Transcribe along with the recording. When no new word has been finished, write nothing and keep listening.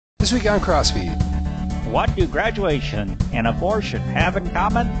This week on CrossFeed. What do graduation and abortion have in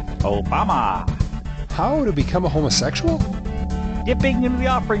common? Obama. How to become a homosexual? Dipping into the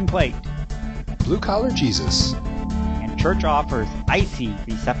offering plate. Blue collar Jesus. And church offers icy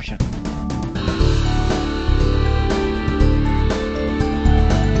reception.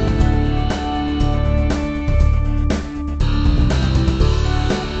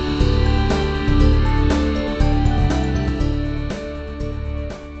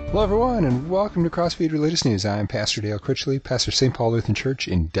 Hello, everyone, and welcome to CrossFeed Religious News. I'm Pastor Dale Critchley, pastor of St. Paul Lutheran Church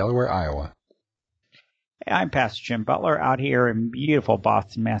in Delaware, Iowa. Hey, I'm Pastor Jim Butler out here in beautiful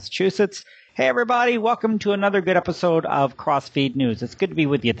Boston, Massachusetts. Hey, everybody, welcome to another good episode of CrossFeed News. It's good to be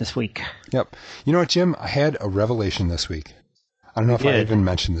with you this week. Yep. You know what, Jim? I had a revelation this week. I don't know if I even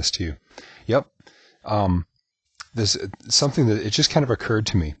mentioned this to you. Yep. There's something that it just kind of occurred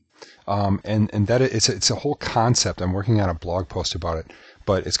to me. And that it's a whole concept. I'm working on a blog post about it,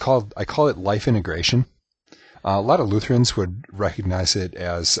 but I call it life integration. A lot of Lutherans would recognize it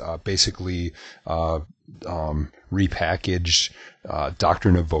as basically repackaged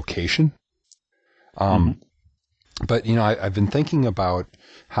doctrine of vocation. But I've been thinking about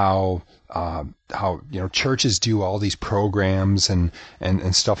how churches do all these programs and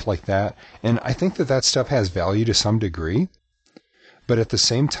stuff like that, and I think that stuff has value to some degree. But at the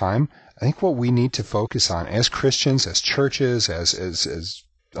same time, I think what we need to focus on as Christians, as churches, as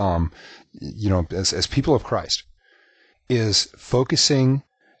people of Christ, is focusing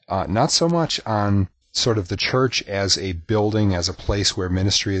not so much on sort of the church as a building, as a place where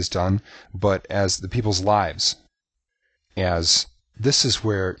ministry is done, but as the people's lives. As this is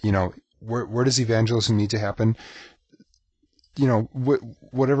where where does evangelism need to happen?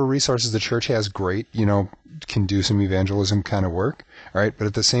 Whatever resources the church has, great, can do some evangelism kind of work, all right? But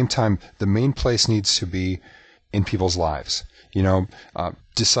at the same time, the main place needs to be in people's lives,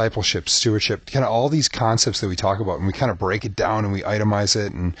 discipleship, stewardship, kind of all these concepts that we talk about, and we kind of break it down and we itemize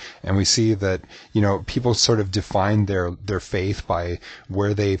it, and we see that, people sort of define their faith by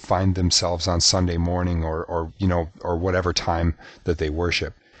where they find themselves on Sunday morning or whatever time that they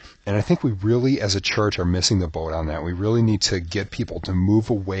worship. And I think we really, as a church, are missing the boat on that. We really need to get people to move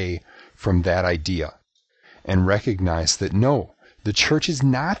away from that idea and recognize that, no, the church is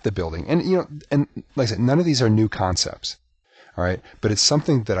not the building. And like I said, none of these are new concepts, all right? But it's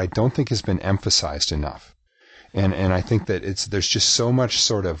something that I don't think has been emphasized enough. And I think that there's just so much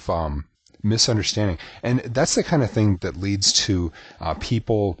sort of misunderstanding. And that's the kind of thing that leads to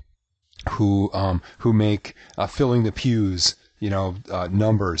people who make filling the pews,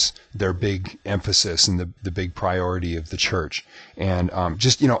 numbers, their big emphasis and the big priority of the church. And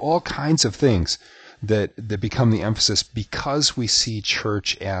all kinds of things that become the emphasis because we see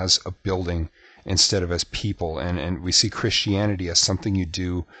church as a building instead of as people. And we see Christianity as something you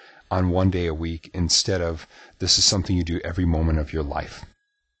do on one day a week instead of this is something you do every moment of your life.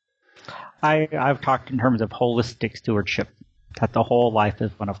 I've talked in terms of holistic stewardship, that the whole life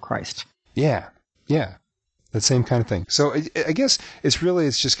is one of Christ. Yeah. That same kind of thing. So I guess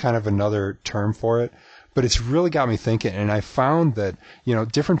it's just kind of another term for it, but it's really got me thinking. And I found that,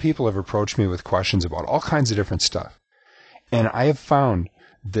 different people have approached me with questions about all kinds of different stuff. And I have found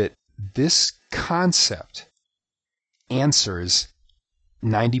that this concept answers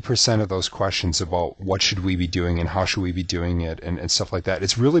 90% of those questions about what should we be doing and how should we be doing it and stuff like that.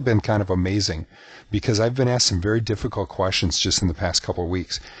 It's really been kind of amazing because I've been asked some very difficult questions just in the past couple of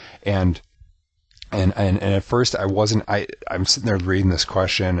weeks. And at first I'm sitting there reading this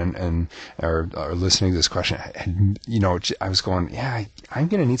question or listening to this question, and I was going, yeah, I'm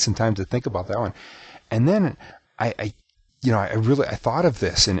going to need some time to think about that one. And then I thought of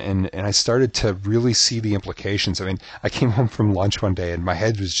this and I started to really see the implications. I mean, I came home from lunch one day and my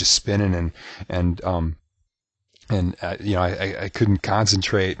head was just spinning I couldn't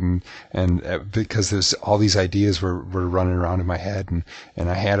concentrate and because there's all these ideas were running around in my head and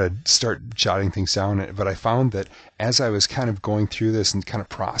I had to start jotting things down. But I found that as I was kind of going through this and kind of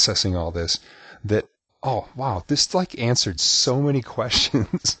processing all this, that, oh, wow, this answered so many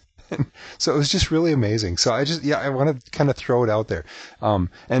questions. So it was just really amazing. So I want to kind of throw it out there. And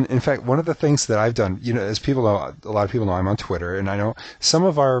in fact, one of the things that I've done, as people know, a lot of people know I'm on Twitter, and I know some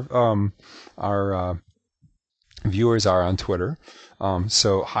of our viewers are on Twitter.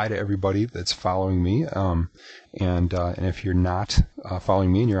 So hi to everybody that's following me. And if you're not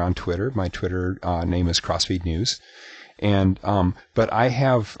following me and you're on Twitter, my Twitter name is CrossFeed News. But I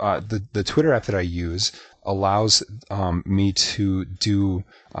have the Twitter app that I use allows me to do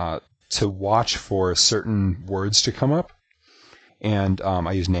to watch for certain words to come up. And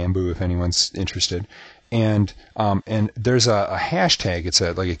I use Nambu if anyone's interested. And there's a hashtag. It's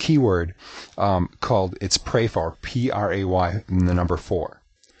like a keyword called it's pray for, PRAY, and the number 4.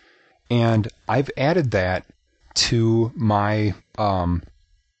 And I've added that to my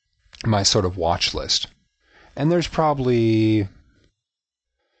my sort of watch list. And there's probably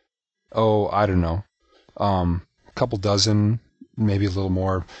I don't know, a couple dozen, maybe a little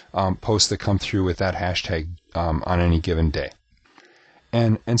more posts that come through with that hashtag on any given day.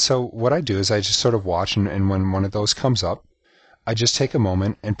 And so what I do is I just sort of watch, and when one of those comes up, I just take a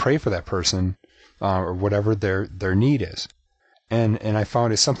moment and pray for that person or whatever their need is. And I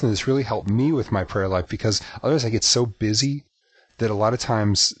found it's something that's really helped me with my prayer life, because otherwise I get so busy that a lot of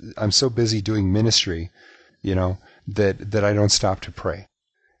times I'm so busy doing ministry, that I don't stop to pray.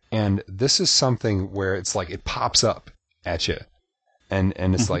 And this is something where it's like it pops up at you, and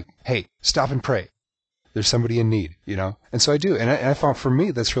it's like, hey, stop and pray. There's somebody in need, And so I do, and I found for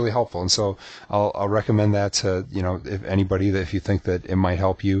me that's really helpful. And so I'll recommend that to if anybody, that if you think that it might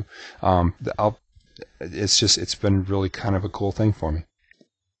help you, it's been really kind of a cool thing for me.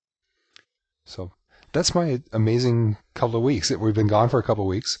 So that's my amazing couple of weeks. We've been gone for a couple of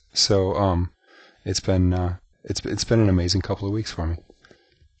weeks, so it's been an amazing couple of weeks for me.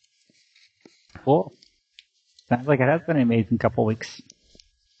 Cool. Sounds like it has been an amazing couple of weeks.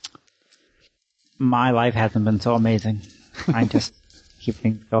 My life hasn't been so amazing. I just keep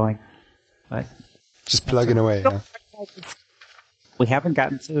things going. But just plugging away, huh? We haven't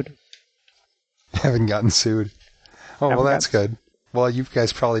gotten sued. Haven't gotten sued. Oh, well, that's good. Well, you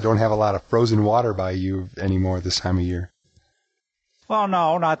guys probably don't have a lot of frozen water by you anymore this time of year. Well,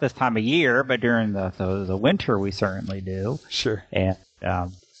 no, not this time of year, but during the winter we certainly do. Sure. And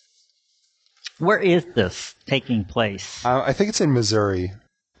where is this taking place? I think it's in Missouri.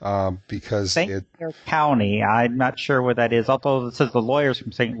 Because St. Clair County, I'm not sure where that is, although it says the lawyers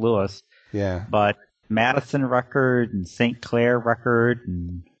from St. Louis. Yeah. But Madison record and St. Clair record.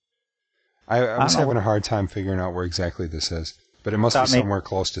 And I was having a hard time figuring out where exactly this is, but it must be somewhere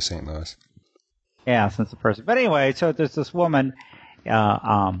close to St. Louis. Yeah, since the person. But anyway, so there's this woman,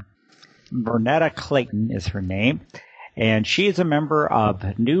 Bernetta Clayton is her name, and she is a member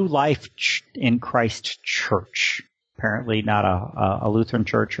of New Life in Christ Church. Apparently not a Lutheran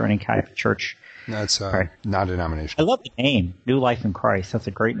church or any kind of church. No, it's not a denomination. I love the name, New Life in Christ. That's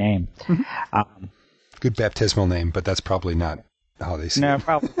a great name. Mm-hmm. Good baptismal name, but that's probably not how they see it. No,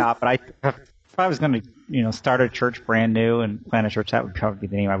 probably not. But if I was going to, start a church brand new and plant a church, that would probably be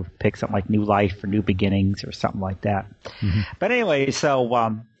the name. I would pick something like New Life or New Beginnings or something like that. Mm-hmm. But anyway, so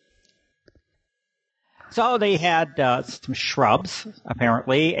they had some shrubs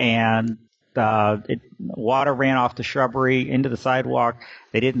apparently, and water ran off the shrubbery into the sidewalk.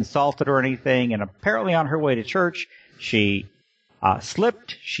 They didn't salt it or anything. And apparently on her way to church, she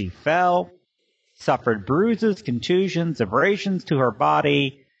slipped, she fell, suffered bruises, contusions, abrasions to her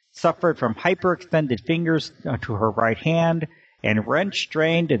body, suffered from hyperextended fingers to her right hand, and wrenched,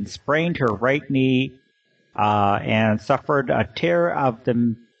 strained, and sprained her right knee, and suffered a tear of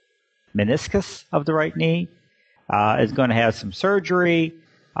the meniscus of the right knee, is going to have some surgery,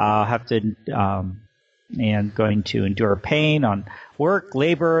 and going to endure pain on work,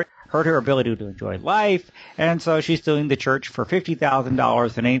 labor, hurt her ability to enjoy life, and so she's suing the church for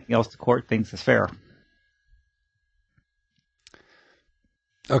 $50,000 and anything else the court thinks is fair.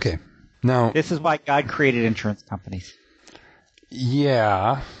 Okay, now this is why God created insurance companies.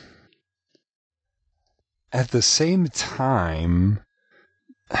 Yeah. At the same time,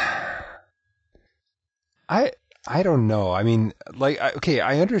 I don't know. I mean,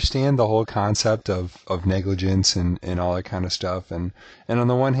 I understand the whole concept of negligence and all that kind of stuff. And on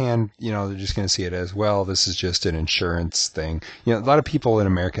the one hand, they're just going to see it as, well, this is just an insurance thing. A lot of people in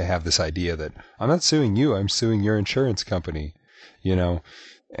America have this idea that I'm not suing you, I'm suing your insurance company,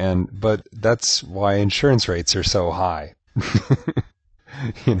 but that's why insurance rates are so high,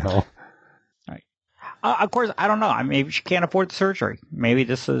 Right. Of course, I don't know. I mean, maybe she can't afford the surgery. Maybe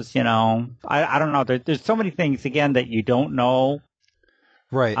this is, I don't know. There's so many things, again, that you don't know.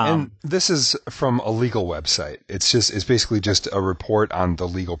 Right. And this is from a legal website. It's basically just a report on the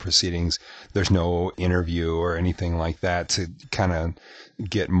legal proceedings. There's no interview or anything like that to kind of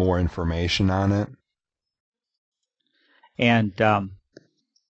get more information on it. And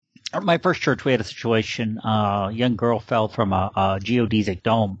at my first church, we had a situation. A young girl fell from a geodesic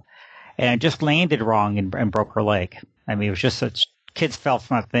dome and just landed wrong and broke her leg. I mean, it was just such, kids fell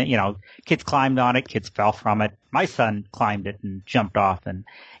from a thing, kids climbed on it, kids fell from it. My son climbed it and jumped off, and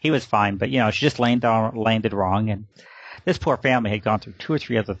he was fine. But, she just landed wrong. And this poor family had gone through 2 or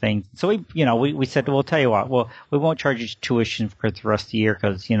 3 other things. So we said, well, tell you what, we won't charge you tuition for the rest of the year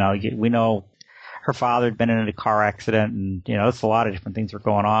because, we know her father had been in a car accident, and it's a lot of different things were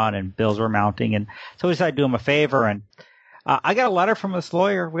going on, and bills were mounting, and so we decided to do him a favor. And I got a letter from this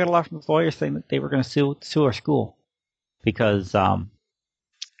lawyer. We got a letter from this lawyer saying that they were going to sue our school because,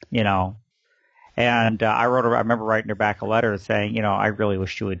 And I remember writing her back a letter saying, I really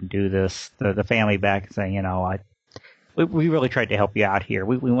wish you wouldn't do this. The family back saying, we really tried to help you out here.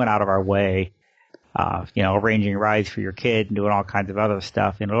 We went out of our way, arranging rides for your kid and doing all kinds of other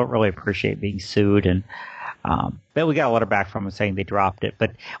stuff. I don't really appreciate being sued. And but we got a letter back from them saying they dropped it.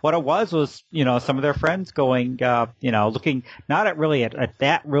 But what it was, some of their friends going, looking not at really at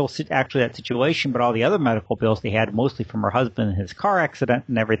that that situation, but all the other medical bills they had, mostly from her husband and his car accident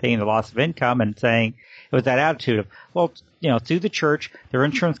and everything, the loss of income, and saying it was that attitude of, well, through the church, their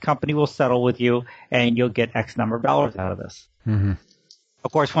insurance company will settle with you and you'll get X number of dollars out of this. Mm-hmm.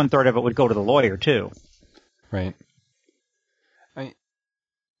 Of course, 1/3 of it would go to the lawyer too. Right.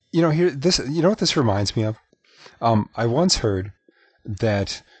 Here, this, what this reminds me of? I once heard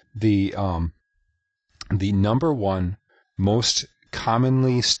that the number one most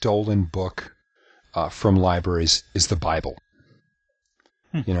commonly stolen book from libraries is the Bible.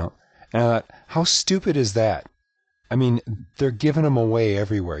 And I thought, how stupid is that? I mean, they're giving them away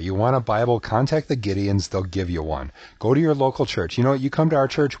everywhere. You want a Bible? Contact the Gideons. They'll give you one. Go to your local church. You come to our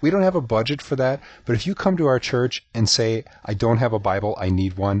church. We don't have a budget for that. But if you come to our church and say, I don't have a Bible, I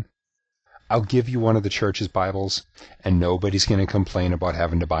need one, I'll give you one of the church's Bibles, and nobody's going to complain about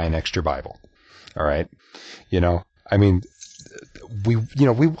having to buy an extra Bible. All right? I mean, we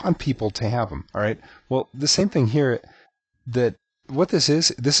want people to have them. All right? Well, the same thing here, that what this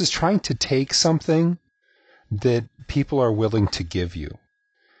is trying to take something that people are willing to give you.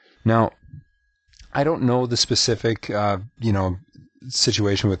 Now, I don't know the specific,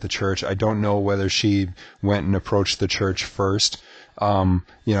 situation with the church. I don't know whether she went and approached the church first.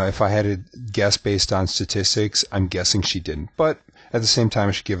 If I had to guess based on statistics, I'm guessing she didn't. But at the same time,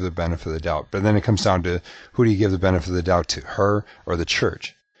 I should give her the benefit of the doubt. But then it comes down to, who do you give the benefit of the doubt to, her or the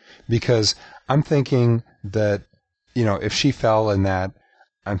church? Because I'm thinking that, if she fell in that,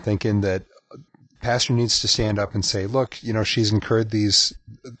 I'm thinking that pastor needs to stand up and say, look, she's incurred these,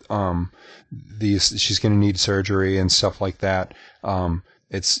 she's going to need surgery and stuff like that.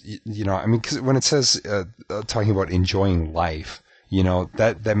 It's, because when it says, talking about enjoying life,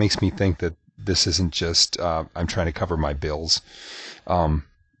 that makes me think that this isn't just, I'm trying to cover my bills.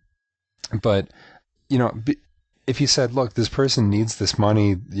 But, if you said, look, this person needs this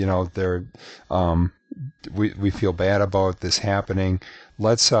money, they're, we feel bad about this happening.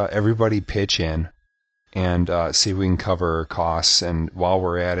 Let's, everybody pitch in and, see if we can cover costs. And while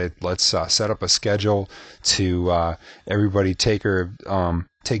we're at it, let's, set up a schedule to, everybody take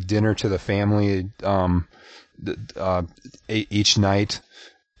dinner to the family, each night,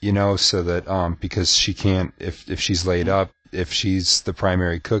 so that, because she can't, if she's laid up, if she's the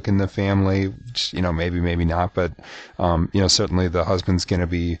primary cook in the family, maybe not, but, certainly the husband's going to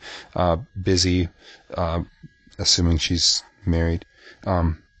be, busy, assuming she's married.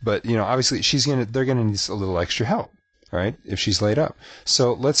 But, obviously they're going to need a little extra help, right? If she's laid up.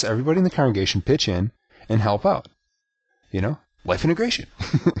 So let's everybody in the congregation pitch in and help out, life integration.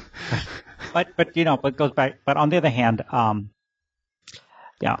 But it goes back. But on the other hand,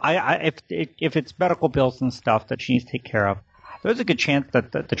 if it's medical bills and stuff that she needs to take care of, there's a good chance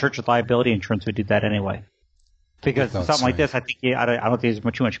that the church's liability insurance would do that anyway. Because something like this, I think I don't think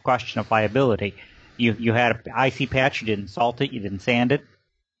there's too much question of liability. You had an IC patch, you didn't salt it, you didn't sand it,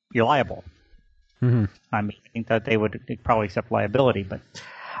 you're liable. Mm-hmm. I mean, I think that they'd probably accept liability. But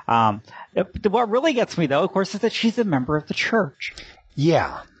what really gets me, though, of course, is that she's a member of the church.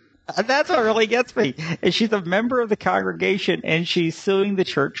 Yeah. That's what really gets me. Is she's a member of the congregation and she's suing the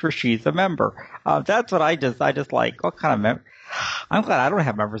church where she's a member. That's what I just like. What kind of member? I'm glad I don't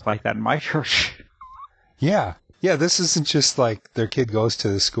have members like that in my church. Yeah. Yeah, this isn't just like their kid goes to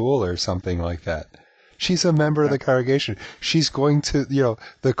the school or something like that. She's a member of the congregation. She's going to,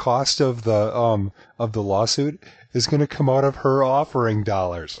 the cost of the lawsuit is going to come out of her offering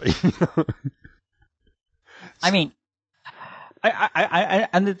dollars. I mean, I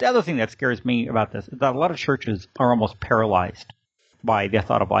and the other thing that scares me about this is that a lot of churches are almost paralyzed by the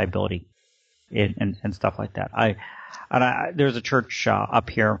thought of liability and stuff like that. There's a church up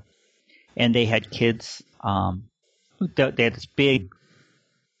here, and they had kids. They had this big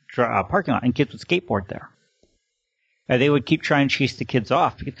parking lot, and kids would skateboard there. And they would keep trying to chase the kids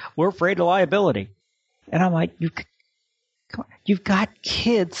off because we're afraid of liability. And I'm like, you've got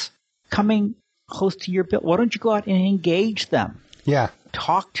kids coming close to your bill. Why don't you go out and engage them? Yeah.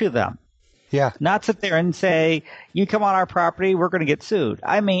 Talk to them. Yeah. Not sit there and say, you come on our property, we're going to get sued.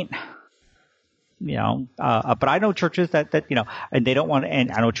 I mean, But I know churches that and they don't want,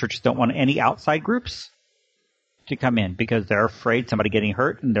 and I know churches don't want any outside groups to come in because they're afraid somebody getting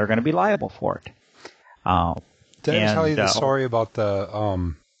hurt and they're going to be liable for it. Did I ever tell you the story about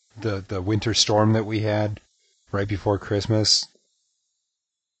the winter storm that we had right before Christmas?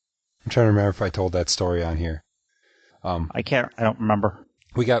 I'm trying to remember if I told that story on here. I don't remember.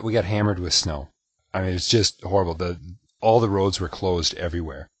 We got hammered with snow. I mean, it's just horrible. All the roads were closed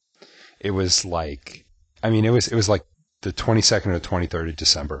everywhere. It was like, it was like the 22nd or 23rd of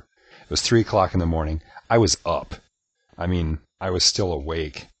December. It was 3:00 in the morning. I was up. I was still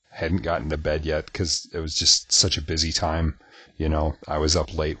awake. Hadn't gotten to bed yet because it was just such a busy time. I was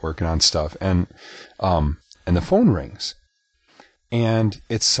up late working on stuff, and the phone rings, and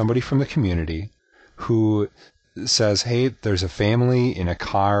it's somebody from the community who says, "Hey, there's a family in a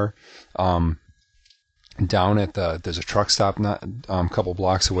car down at there's a truck stop not a couple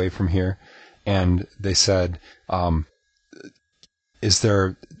blocks away from here," and they said, "Is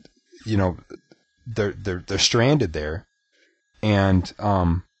there, they're stranded there, and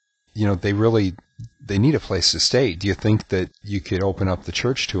they need a place to stay. Do you think that you could open up the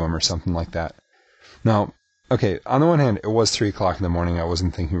church to them or something like that?" Now, okay, on the one hand, it was 3:00 in the morning. I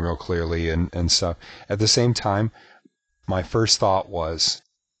wasn't thinking real clearly and stuff. At the same time, my first thought was,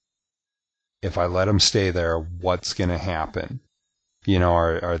 if I let them stay there, what's going to happen?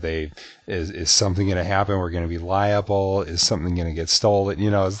 Is something going to happen? We're going to be liable? Is something going to get stolen?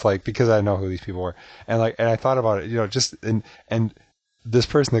 It's like, because I know who these people were. And I thought about it, and this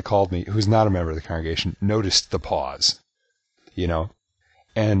person that called me, who's not a member of the congregation, noticed the pause,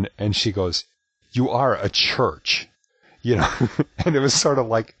 and she goes, "You are a church," and it was sort of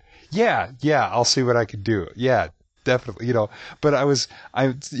like, yeah, I'll see what I can do. Yeah, definitely, but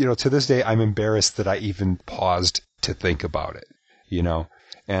to this day, I'm embarrassed that I even paused to think about it,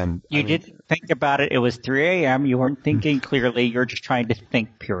 and you didn't think about it. It was 3 a.m. You weren't thinking clearly. You're just trying to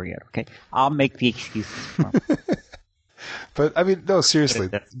think, period. Okay. I'll make the excuses for them. But no, seriously,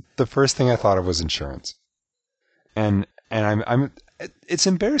 the first thing I thought of was insurance, and it's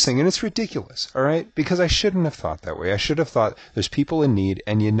embarrassing and it's ridiculous, all right? Because I shouldn't have thought that way. I should have thought there's people in need,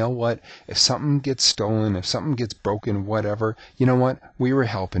 and you know what? If something gets stolen, if something gets broken, whatever, you know what? We were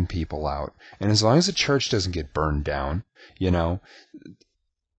helping people out, and as long as the church doesn't get burned down,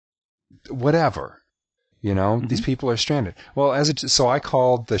 whatever, mm-hmm. These people are stranded. Well, so I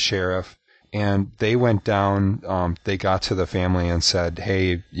called the sheriff. And they went down, they got to the family and said,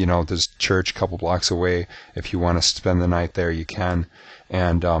 "Hey, there's a church a couple blocks away. If you want to spend the night there, you can."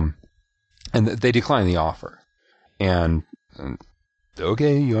 And they declined the offer. And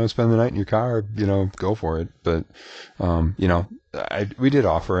okay, you want to spend the night in your car, go for it. But, we did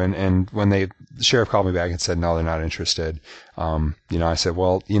offer. And when the sheriff called me back and said, no, they're not interested. I said,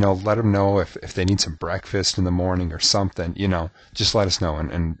 well, let them know if they need some breakfast in the morning or something, just let us know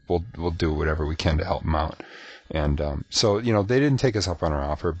and we'll do whatever we can to help them out. And, so, they didn't take us up on our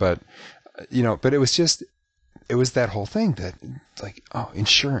offer, but it was that whole thing that like, oh,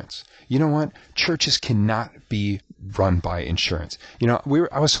 insurance. You know what? Churches cannot be run by insurance.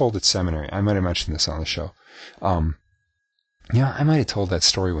 I was told at seminary, I might have mentioned this on the show. I might have told that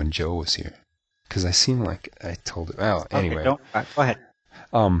story when Joe was here, because I seem like I told it. Well, anyway. Okay, go ahead.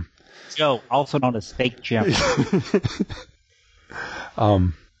 Joe, also known as Fake Jim.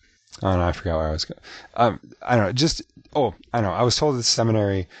 Oh no, I forgot where I was going. I don't know. I know. I was told at the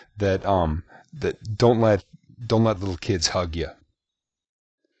seminary that that don't let little kids hug you.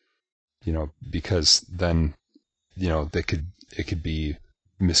 Because then, it could be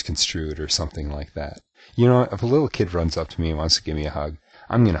misconstrued or something like that. If a little kid runs up to me and wants to give me a hug,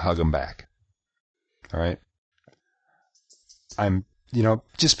 I'm going to hug him back. All right?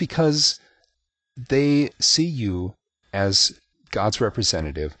 Just because they see you as God's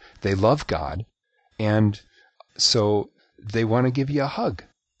representative, they love God, and so they want to give you a hug.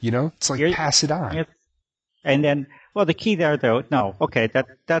 It's like pass it on. And then, well, the key there, though, no, okay,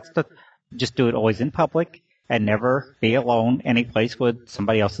 that's just do it always in public and never be alone any place with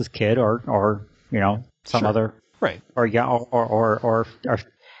somebody else's kid or some sure. Other right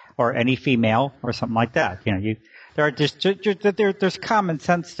or any female or something like that. There's common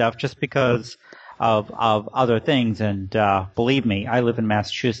sense stuff just because of other things, and believe me, I live in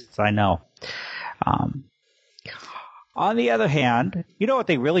Massachusetts. I know. On the other hand, you know what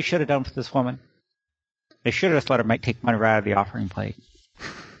they really should have done for this woman? They should have just let her take money right out of the offering plate.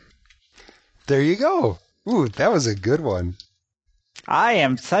 There you go. Ooh, that was a good one. I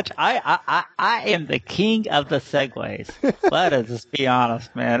am the king of the segues. Let us just be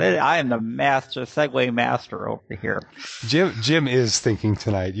honest, man. I am the segue master over here. Jim is thinking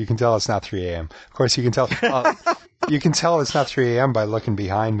tonight. You can tell it's not 3 a.m. Of course, you can tell it's not 3 a.m. by looking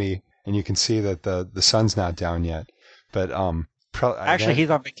behind me, and you can see that the sun's not down yet. But actually, he's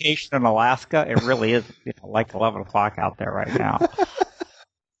on vacation in Alaska. It really is like 11 o'clock out there right now.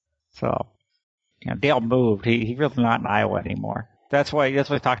 So, Dale moved. He's really not in Iowa anymore. That's why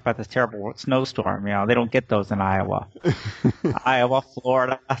we talked about this terrible snowstorm. They don't get those in Iowa. Iowa,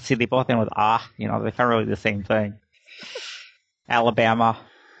 Florida. See, they both end with they're kind of really the same thing. Alabama,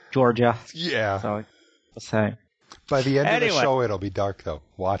 Georgia. Yeah. So, the same. By the end of the show, it'll be dark, though.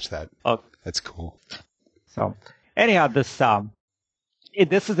 Watch that. Oh. That's cool. So, anyhow, this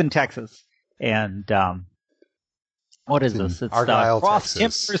is in Texas. And, what is this? It's Argyle, Cross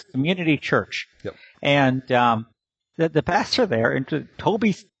Texas. Timbers Community Church. Yep. And, the pastor there,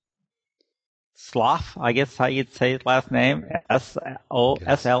 Toby Slough, I guess how you'd say his last name, Sloughh. So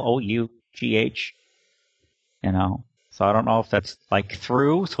I don't know if that's like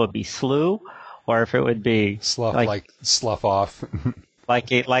through, so it'd be slew, or if it would be slough, like slough off,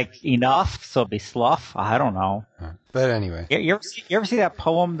 like enough, so it'd be slough. I don't know. But anyway, you ever see that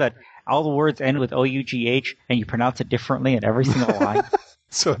poem that all the words end with OUGH and you pronounce it differently in every single line?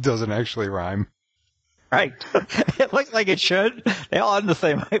 So it doesn't actually rhyme. Right. It looks like it should. They all end the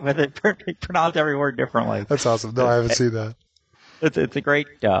same way, but they pronounce every word differently. That's awesome. No, I haven't seen that. It's a great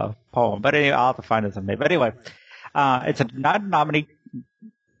poem. But anyway, I'll have to find it someday. But anyway, it's a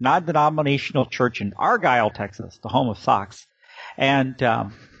non-denominational church in Argyle, Texas, the home of socks. And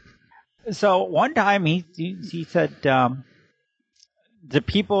so one time he said the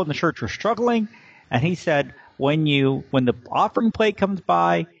people in the church were struggling, and he said, when the offering plate comes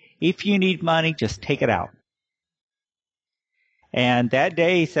by, if you need money, just take it out. And that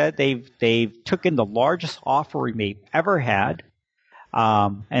day, he said they've taken the largest offering they've ever had.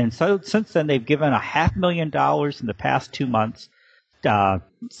 And so since then, they've given $500,000 in the past 2 months.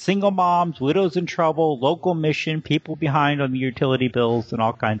 Single moms, widows in trouble, local mission, people behind on the utility bills, and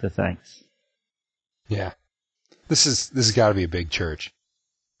all kinds of things. Yeah, this has got to be a big church.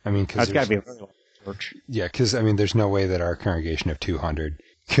 I mean, because it's got to be a very large church. Yeah, because I mean, there's no way that our congregation of 200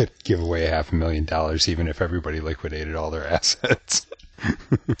 could give away $500,000, even if everybody liquidated all their assets.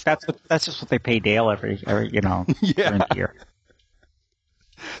 That's just what they pay Dale every during the year.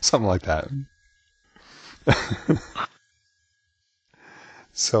 Something like that.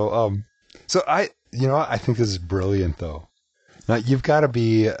 So I think this is brilliant, though. Now, you've got to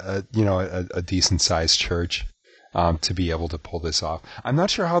be a decent sized church to be able to pull this off. I'm not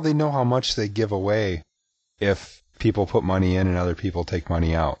sure how they know how much they give away if people put money in and other people take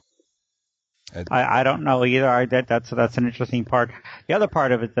money out. I don't know either. That's an interesting part. The other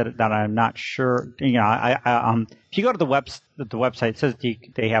part of it that I'm not sure. If you go to the website, it says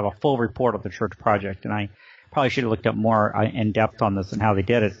they have a full report of the church project, and I probably should have looked up more in depth on this and how they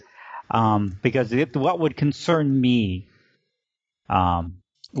did it. Because what would concern me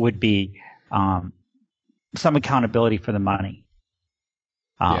would be some accountability for the money.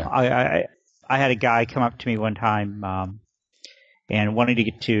 I had a guy come up to me one time and wanted to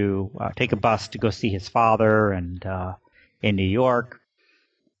get to take a bus to go see his father and in New York.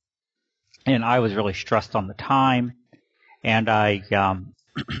 And I was really stressed on the time. And I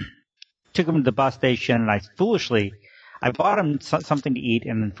took him to the bus station, and I bought him something to eat,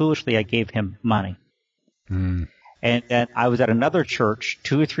 and then foolishly I gave him money. And then I was at another church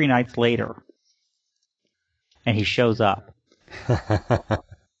 2 or 3 nights later, and he shows up.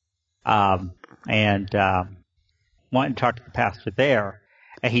 And wanted to talk to the pastor there,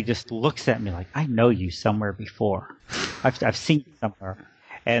 and he just looks at me like, I know you somewhere before. I've seen you somewhere.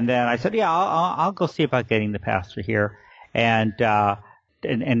 And then I said, yeah, I'll go see about getting the pastor here. And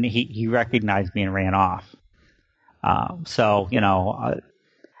he recognized me and ran off.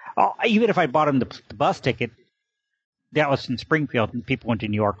 Even if I bought him the bus ticket, that was in Springfield, and people went to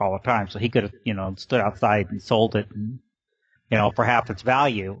New York all the time, so he could have, stood outside and sold it, and, for half its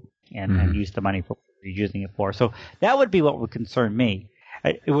value, and used the money for what he's using it for. So that would be what would concern me.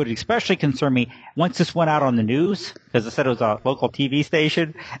 It would especially concern me once this went out on the news, because it said it was a local TV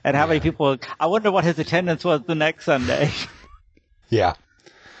station, and how many people, I wonder what his attendance was the next Sunday. Yeah.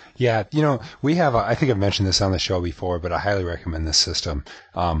 Yeah, we have, I think I've mentioned this on the show before, but I highly recommend this system.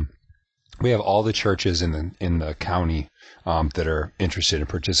 We have all the churches in the county that are interested in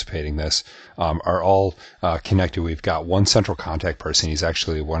participating in this are all connected. We've got one central contact person. He's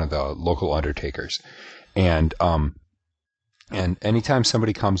actually one of the local undertakers. And anytime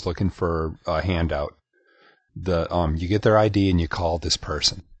somebody comes looking for a handout, you get their ID and you call this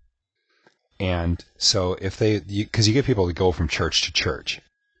person. And so because you get people to go from church to church,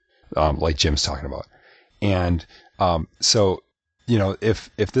 like Jim's talking about. And so,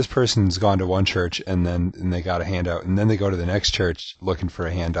 if this person's gone to one church and they got a handout and then they go to the next church looking for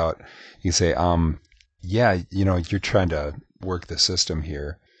a handout, you say, yeah, you're trying to work the system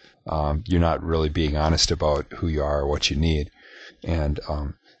here. You're not really being honest about who you are or what you need. And,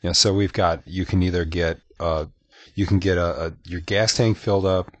 so you can either get your gas tank filled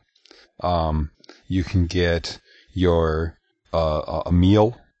up. You can get your, a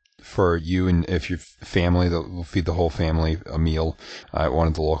meal for you, and if your family, we'll feed the whole family a meal at one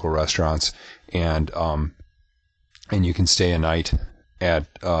of the local restaurants, and you can stay a night at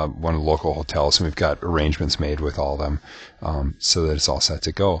one of the local hotels, and we've got arrangements made with all of them so that it's all set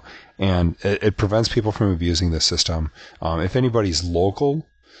to go. And it prevents people from abusing the system. If anybody's local,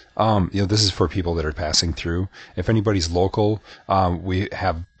 this is for people that are passing through. If anybody's local, we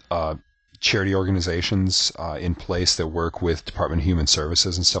have charity organizations in place that work with Department of Human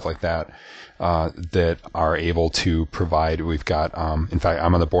Services and stuff like that that are able to provide. We've got, in fact,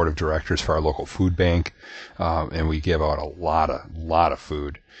 I'm on the board of directors for our local food bank, and we give out a lot of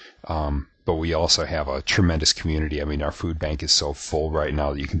food. But we also have a tremendous community. I mean, our food bank is so full right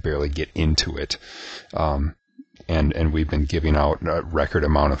now that you can barely get into it. And we've been giving out a record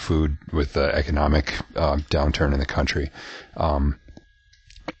amount of food with the economic downturn in the country.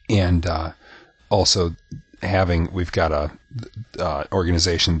 And also we've got a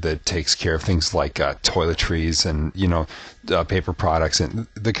organization that takes care of things like toiletries and paper products and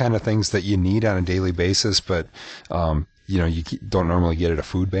the kind of things that you need on a daily basis, but you don't normally get at a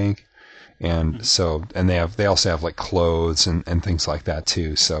food bank. And so, and they also have like clothes and things like that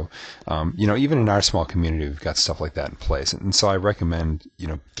too. So, even in our small community, we've got stuff like that in place. And so I recommend,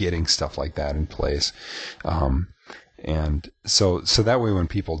 getting stuff like that in place. And so that way when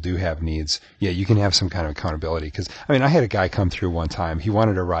people do have needs, you can have some kind of accountability. Because, I had a guy come through one time. He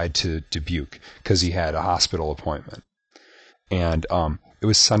wanted a ride to Dubuque because he had a hospital appointment. And it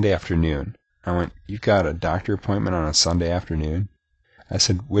was Sunday afternoon. I went, "You've got a doctor appointment on a Sunday afternoon?" I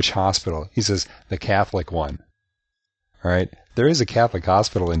said, "Which hospital?" He says, "The Catholic one." All right. There is a Catholic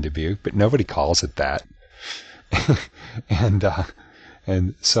hospital in Dubuque, but nobody calls it that. And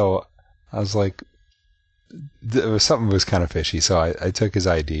so I was like, something was kind of fishy, so I took his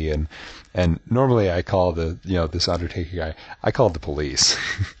ID and normally I call this undertaker guy, I called the police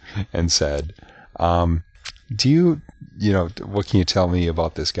and said, "Do you, what can you tell me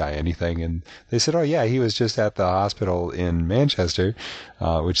about this guy? Anything?" And they said, "Oh yeah, he was just at the hospital in Manchester,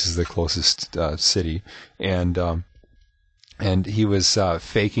 which is the closest city, and he was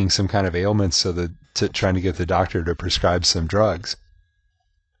faking some kind of ailment trying to get the doctor to prescribe some drugs."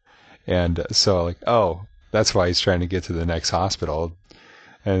 And so like, "Oh, that's why he's trying to get to the next hospital."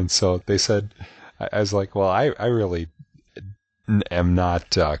 And so they said, I was like, "Well, I really am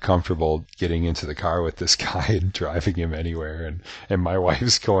not comfortable getting into the car with this guy and driving him anywhere." And my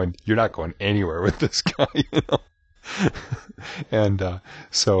wife's going, "You're not going anywhere with this guy," And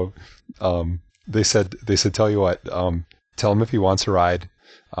so they said, "Tell you what, tell him if he wants a ride,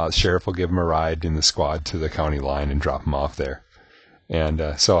 sheriff will give him a ride in the squad to the county line and drop him off there." And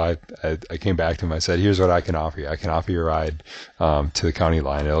so I came back to him. I said, "Here's what I can offer you. I can offer you a ride to the county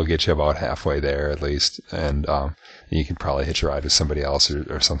line. It'll get you about halfway there at least, and you can probably hitch a ride with somebody else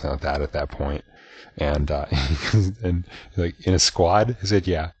or something like that at that point." And and like, "In a squad?" I said,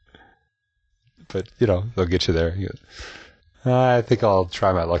 "Yeah, but they'll get you there." He goes, "I think I'll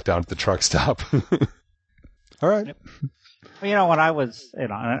try my luck down at the truck stop." All right. Well, when I was,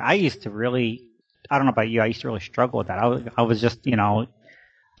 I used to really. I don't know about you. I used to really struggle with that. I was just, I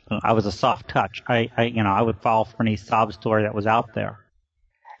was a soft touch. I would fall for any sob story that was out there.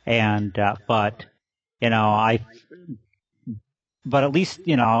 And, but at least,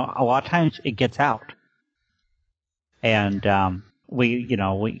 a lot of times it gets out. And,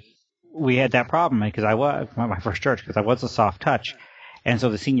 we had that problem because I was, my first church, because I was a soft touch. And so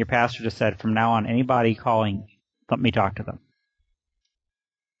the senior pastor just said, "From now on, anybody calling, let me talk to them."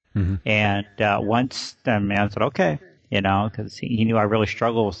 Mm-hmm. And once the man said, "Okay," because he knew I really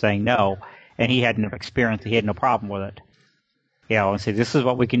struggled with saying no, and he had no experience, he had no problem with it. And say, "This is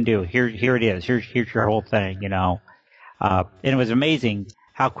what we can do. Here it is. Here's your whole thing." And it was amazing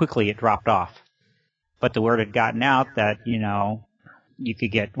how quickly it dropped off. But the word had gotten out that you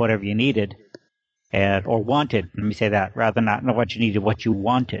could get whatever you needed, or wanted. Let me say that rather than not what you needed, what you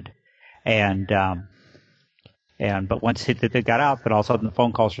wanted, but once it got out, then all of a sudden the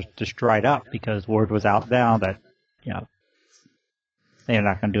phone calls just dried up because word was out now that, they're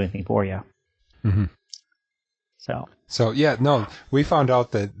not going to do anything for you. Mm-hmm. So yeah, no, we found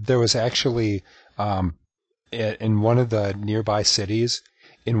out that there was actually in one of the nearby cities,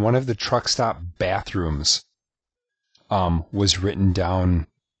 in one of the truck stop bathrooms, was written down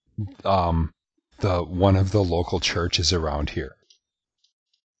the one of the local churches around here.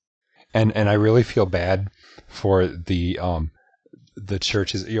 And I really feel bad for the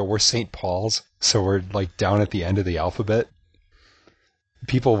churches. We're St. Paul's, so we're like down at the end of the alphabet.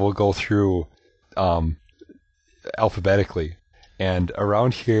 People will go through alphabetically, and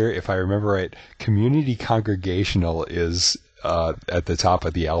around here, if I remember right, Community Congregational is at the top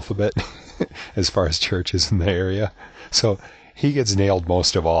of the alphabet as far as churches in the area. So he gets nailed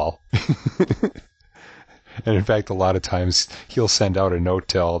most of all. And in fact, a lot of times he'll send out a note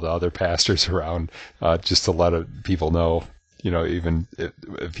to all the other pastors around just to let people know, even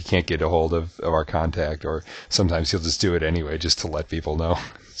if he can't get a hold of our contact, or sometimes he'll just do it anyway just to let people know.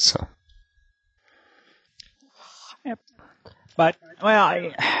 So. Yep. But,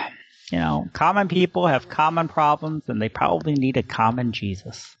 well, common people have common problems, and they probably need a common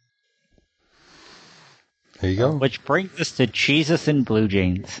Jesus. There you go. Which brings us to Jesus in blue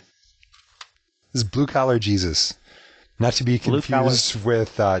jeans. This is blue-collar Jesus. Not to be confused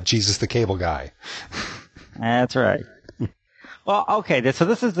with Jesus the Cable Guy. That's right. Well, okay, so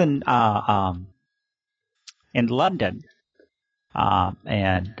this is in London.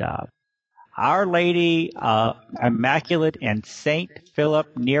 And Our Lady Immaculate and St.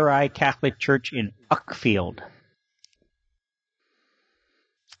 Philip Neri Catholic Church in Uckfield.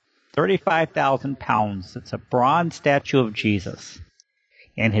 £35,000. It's a bronze statue of Jesus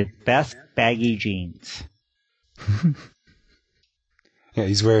in his best baggy jeans. Yeah,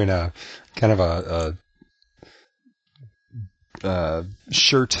 he's wearing a kind of a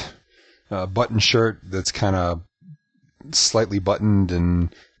shirt, button shirt that's kind of slightly buttoned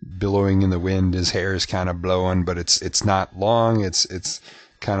and billowing in the wind. His hair is kind of blowing, but it's not long. It's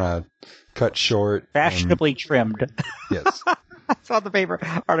kind of cut short, fashionably trimmed. Yes. I saw the paper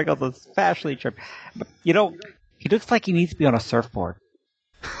article that's fashionably trimmed. But, he looks like he needs to be on a surfboard.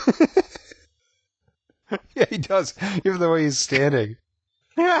 Yeah, he does. Even the way he's standing.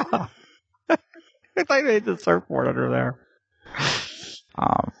 Yeah. It's like they need the surfboard under there.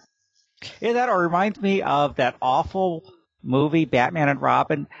 Yeah, that reminds me of that awful movie, Batman and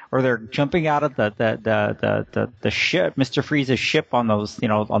Robin, where they're jumping out of the ship, Mr. Freeze's ship on those,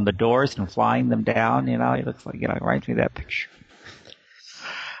 on the doors and flying them down. He looks like, it reminds me of that picture.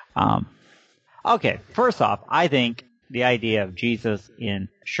 Okay, first off, I think the idea of Jesus in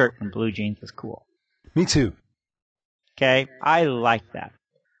shirt and blue jeans is cool. Me too. Okay, I like that.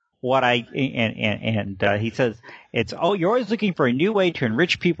 He says, you're always looking for a new way to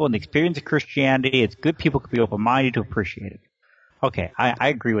enrich people in the experience of Christianity. It's good people can be open-minded to appreciate it. Okay, I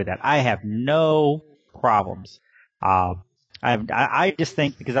agree with that. I have no problems. I just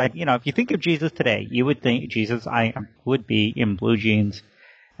think, because if you think of Jesus today, you would think Jesus would be in blue jeans,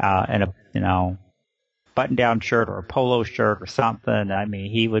 and a, button-down shirt or a polo shirt or something. I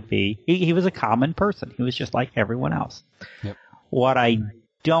mean, he was a common person. He was just like everyone else. Yep. What I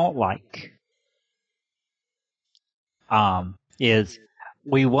don't like is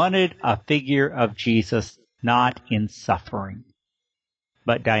we wanted a figure of Jesus not in suffering,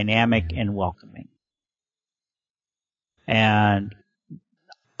 but dynamic and welcoming. And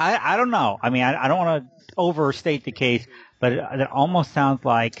I don't know. I mean, I don't want to overstate the case, but it almost sounds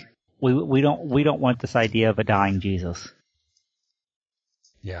like we don't want this idea of a dying Jesus.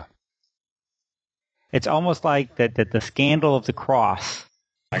 Yeah. It's almost like that the scandal of the cross.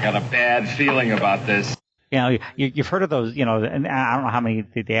 I got a bad feeling about this. You've heard of those, and I don't know how many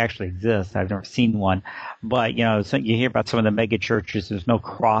they actually exist. I've never seen one, but so you hear about some of the mega churches. There's no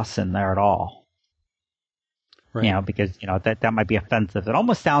cross in there at all. Right. Because that might be offensive. It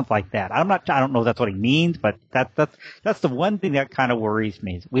almost sounds like that. I don't know if that's what he means, but that's the one thing that kind of worries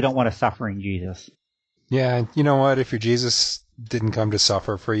me. Is we don't want a suffering Jesus. Yeah, and you know what? If your Jesus didn't come to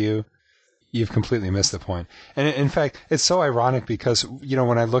suffer for you, you've completely missed the point. And in fact, it's so ironic because,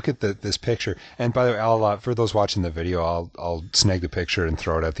 when I look at this picture, and by the way, I'll, for those watching the video, I'll snag the picture and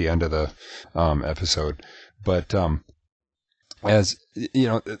throw it at the end of the episode. But as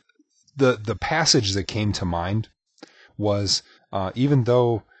the passage that came to mind was, even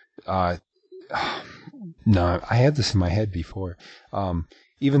though, no, I had this in my head before.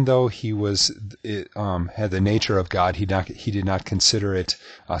 Even though he had the nature of God, he did not consider it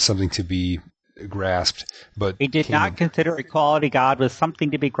something to be grasped. But he did not consider equality God was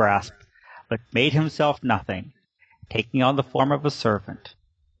something to be grasped, but made himself nothing, taking on the form of a servant,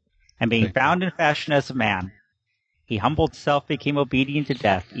 and being found in fashion as a man. He humbled himself, became obedient to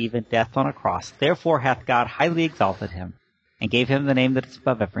death, even death on a cross. Therefore hath God highly exalted him, and gave him the name that is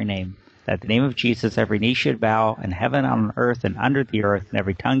above every name, that at the name of Jesus every knee should bow, in heaven, on earth, and under the earth, and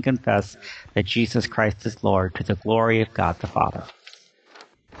every tongue confess that Jesus Christ is Lord, to the glory of God the Father.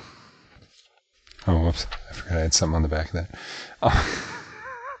 Oh, whoops. I forgot I had something on the back of that.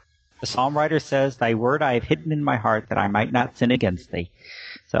 The psalm writer says, Thy word I have hidden in my heart, that I might not sin against thee.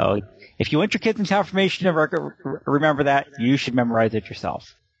 So if you want your kids in confirmation to remember that, you should memorize it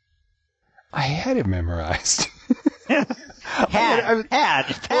yourself. I had it memorized.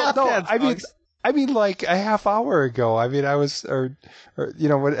 I mean, like a half hour ago. I mean, I was,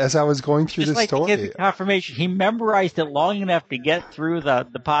 as I was going through this story. Just like confirmation, he memorized it long enough to get through the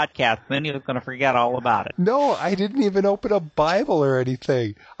podcast, then he was going to forget all about it. No, I didn't even open a Bible or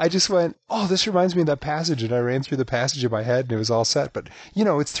anything. I just went, oh, this reminds me of that passage, and I ran through the passage in my head, and it was all set. But,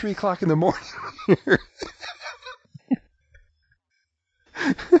 it's 3 o'clock in the morning here.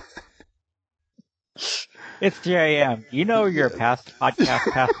 It's 3 a.m. You know you're a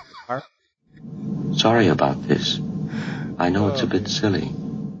podcast pastor. Sorry about this. I know it's a bit silly.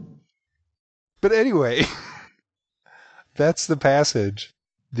 But anyway, that's the passage,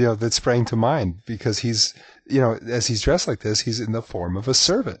 that sprang to mind, because he's, as he's dressed like this, he's in the form of a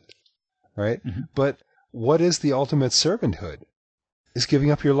servant, right? Mm-hmm. But what is the ultimate servanthood? Is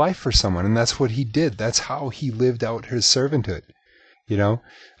giving up your life for someone, and that's what he did. That's how he lived out his servanthood,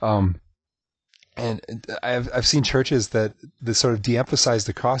 And I've seen churches that sort of de-emphasize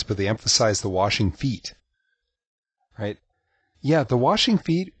the cross, but they emphasize the washing feet, right? Yeah, the washing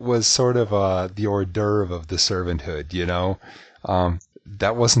feet was sort of the hors d'oeuvre of the servanthood,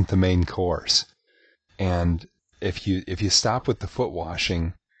 that wasn't the main course. And if you stop with the foot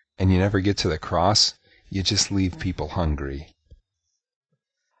washing and you never get to the cross, you just leave people hungry.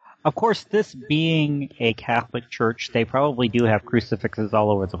 Of course, this being a Catholic church, they probably do have crucifixes all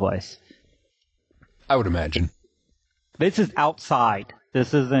over the place. I would imagine. This is outside.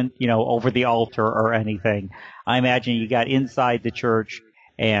 This isn't, over the altar or anything. I imagine you got inside the church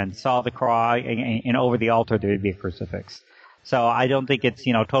and saw the cross, and over the altar there would be a crucifix. So I don't think it's,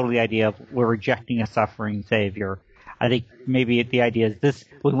 totally the idea of we're rejecting a suffering Savior. I think maybe the idea is this,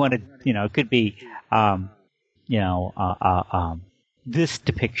 we want to, it could be, this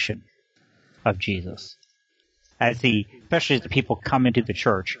depiction of Jesus. Especially as the people come into the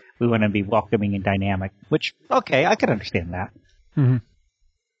church, we want to be welcoming and dynamic, which, okay, I could understand that. Mm-hmm.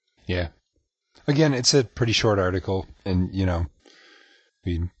 Yeah. Again, it's a pretty short article, and,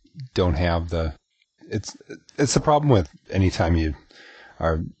 we don't have it's the problem with anytime you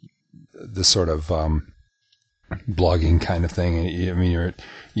are the sort of, blogging kind of thing.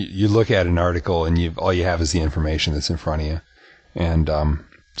 You look at an article and all you have is the information that's in front of you. And,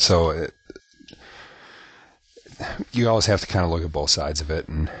 you always have to kind of look at both sides of it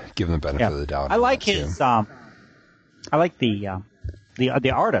and give them the benefit of the doubt. I like his. I like the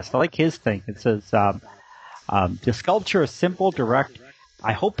artist. I like his thing. It says the sculpture is simple, direct.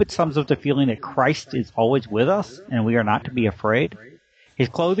 I hope it sums up the feeling that Christ is always with us and we are not to be afraid. His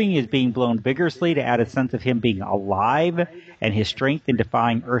clothing is being blown vigorously to add a sense of him being alive and his strength in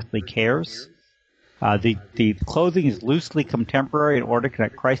defying earthly cares. The clothing is loosely contemporary in order to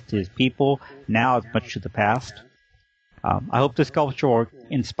connect Christ to his people now as much to the past. I hope this sculpture will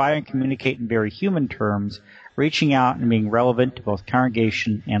inspire and communicate in very human terms, reaching out and being relevant to both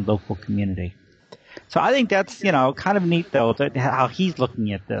congregation and local community. So I think that's, kind of neat, though, how he's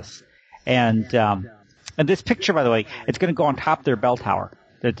looking at this. And this picture, by the way, it's going to go on top of their bell tower,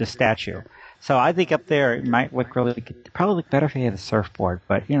 the statue. So I think up there it might look probably look better if he had a surfboard,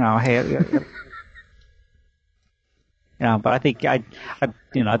 but, hey... but I think I'd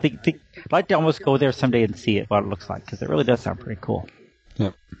like to almost go there someday and see what it looks like, because it really does sound pretty cool.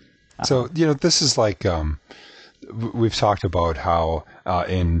 Yep. So this is like we've talked about how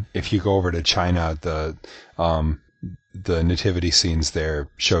if you go over to China, the nativity scenes there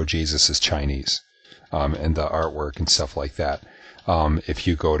show Jesus as Chinese, and the artwork and stuff like that. If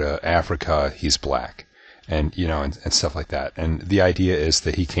you go to Africa, he's black, and and stuff like that. And the idea is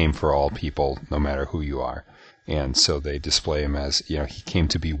that he came for all people, no matter who you are. And so they display him as, he came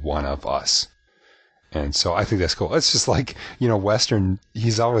to be one of us. And so I think that's cool. It's just like, Western,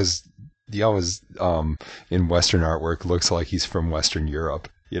 he always in Western artwork looks like he's from Western Europe,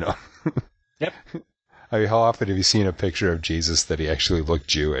 Yep. I mean, how often have you seen a picture of Jesus that he actually looked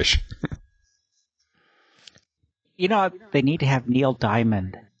Jewish? They need to have Neil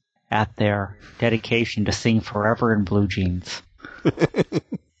Diamond at their dedication to sing Forever in Blue Jeans.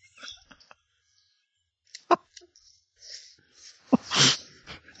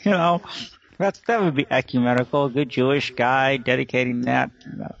 That would be ecumenical. A good Jewish guy dedicating that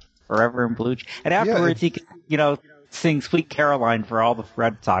forever in blue. And afterwards, he could, sing "Sweet Caroline" for all the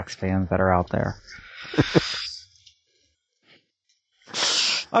Red Sox fans that are out there.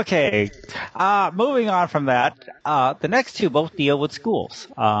 Okay, moving on from that, the next two both deal with schools.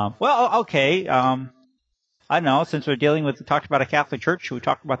 I don't know, since we talked about a Catholic church, should we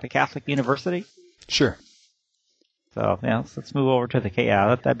talk about the Catholic University? Sure. So, let's move over to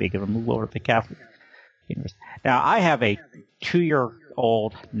that'd be good. We'll move over to the Catholic University. Now, I have a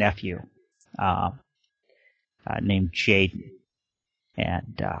 2-year-old nephew, named Jaden.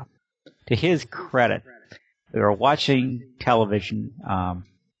 And, to his credit, we were watching television,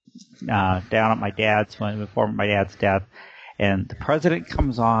 down at my dad's before my dad's death, and the president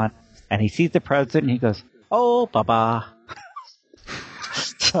comes on, and he sees the president, and he goes, "Oh, Baba."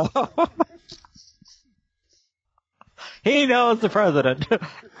 So, he knows the president.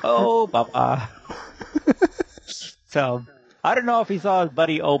 Oh, Baba. So, I don't know if he saw his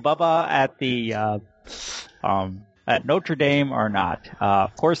buddy Oh Baba at the at Notre Dame or not.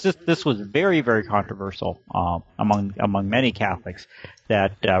 Of course, this was very, very controversial among many Catholics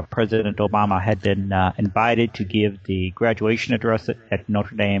that President Obama had been invited to give the graduation address at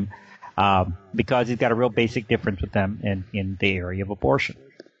Notre Dame because he's got a real basic difference with them in the area of abortion.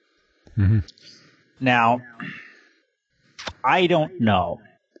 Mm-hmm. Now, I don't know.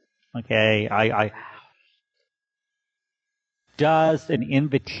 Okay, I does an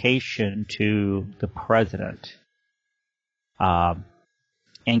invitation to the president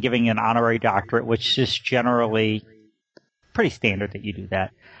and giving an honorary doctorate, which is generally pretty standard that you do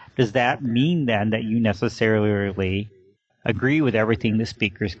that, does that mean then that you necessarily agree with everything the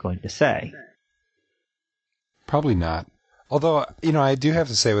speaker is going to say? Probably not. Although, I do have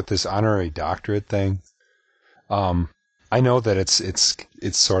to say with this honorary doctorate thing, I know that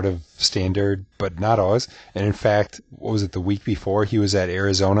it's sort of standard, but not always. And in fact, what was it, the week before he was at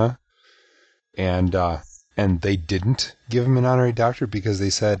Arizona, and they didn't give him an honorary doctorate because they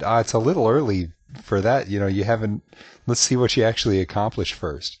said, it's a little early for that. You haven't. Let's see what you actually accomplished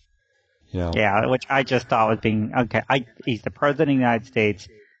first. Yeah, which I just thought was being okay. He's the president of the United States.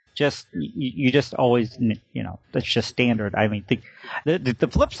 You just always, that's just standard. I mean, the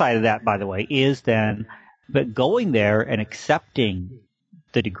flip side of that, by the way, is then. But going there and accepting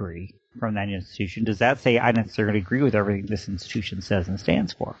the degree from that institution, does that say I necessarily agree with everything this institution says and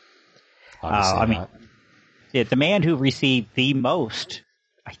stands for? The man who received the most,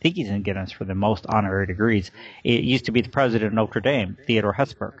 I think he's in Guinness for the most honorary degrees, it used to be the president of Notre Dame, Theodore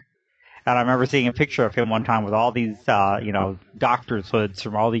Hesburgh. And I remember seeing a picture of him one time with all these, doctor's hoods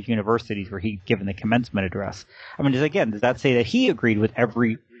from all these universities where he'd given the commencement address. I mean, does that say that he agreed with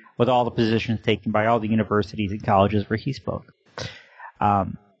all the positions taken by all the universities and colleges where he spoke? But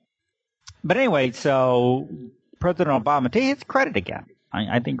anyway, so President Obama, to his credit again,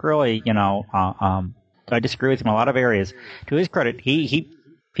 I think really, I disagree with him in a lot of areas. To his credit, he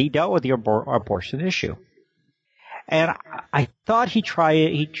dealt with the abortion issue. And I thought he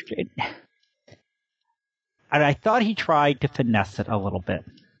tried to finesse it a little bit.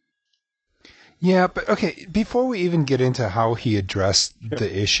 Yeah, but okay, before we even get into how he addressed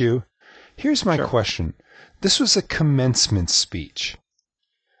the issue, here's my question. This was a commencement speech.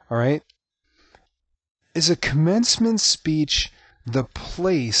 All right? Is a commencement speech the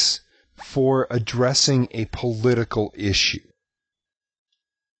place for addressing a political issue?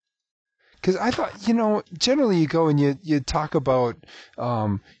 Because I thought, generally you go and you talk about,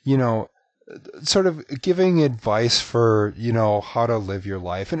 sort of giving advice for, how to live your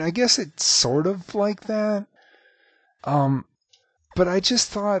life. And I guess it's sort of like that. But I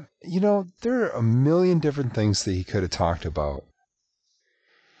just thought, there are a million different things that he could have talked about.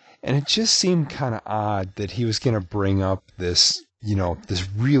 And it just seemed kind of odd that he was going to bring up this, this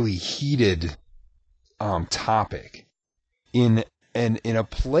really heated topic in a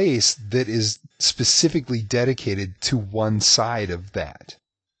place that is specifically dedicated to one side of that.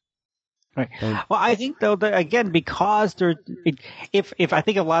 Right. Well, I think though that again, because if I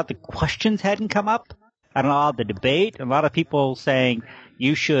think a lot of the questions hadn't come up, and a lot of the debate, a lot of people saying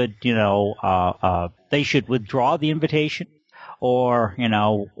you should, they should withdraw the invitation, or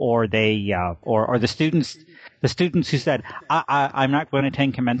the students who said I'm not going to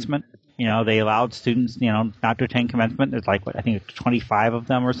attend commencement. They allowed students, not to attend commencement. There's like, I think 25 of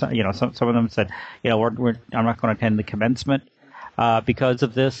them or so. Some of them said, I'm not going to attend the commencement because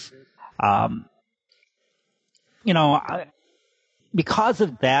of this. Because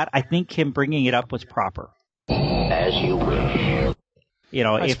of that, I think him bringing it up was proper. As you wish.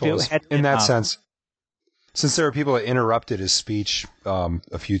 I suppose, in that sense, since there were people that interrupted his speech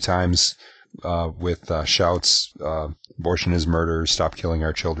a few times with shouts, abortion is murder, stop killing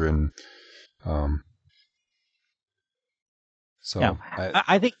our children. Yeah,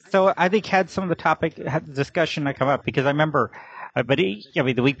 I think so. I think had some of the discussion that come up because I remember,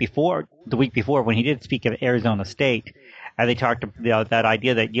 the week before when he did speak at Arizona State, they talked about that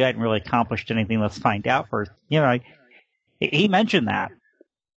idea that you hadn't really accomplished anything. Let's find out first. He mentioned that.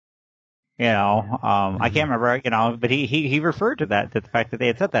 I can't remember. But he referred to that, to the fact that they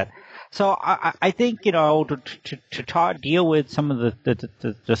had said that. So I think to deal with some of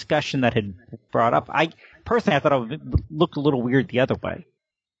the discussion that had brought up, personally, I thought it would look a little weird the other way.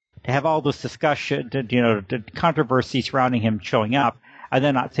 To have all this discussion, the controversy surrounding him showing up, and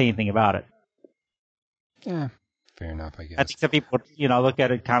then not say anything about it. Yeah, fair enough, I guess. I think some people, look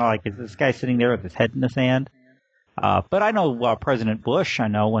at it kind of like, is this guy sitting there with his head in the sand? But I know President Bush,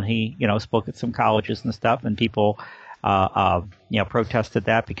 when he, spoke at some colleges and stuff, and people, protested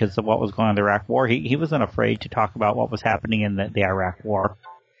that because of what was going on in the Iraq War. He wasn't afraid to talk about what was happening in the Iraq War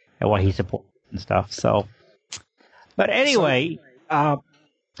and what he supported and stuff. So, but anyway, go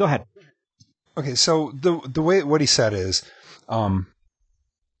ahead. Okay, so the way what he said is,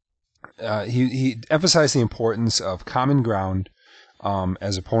 he emphasized the importance of common ground.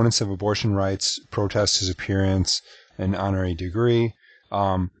 As opponents of abortion rights protest his appearance and honorary degree.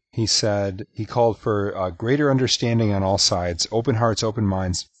 He said he called for greater understanding on all sides, open hearts, open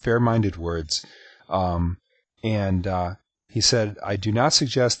minds, fair-minded words. And he said, I do not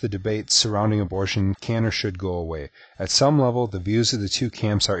suggest the debate surrounding abortion can or should go away. At some level, the views of the two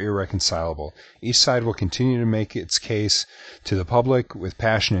camps are irreconcilable. Each side will continue to make its case to the public with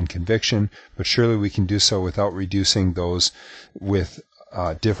passion and conviction, but surely we can do so without reducing those with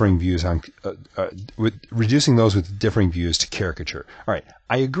differing views reducing those with differing views to caricature. All right,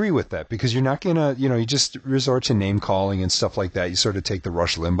 I agree with that because you're not gonna, you just resort to name calling and stuff like that. You sort of take the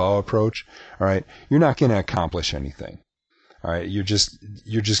Rush Limbaugh approach. All right, you're not gonna accomplish anything. All right, you're just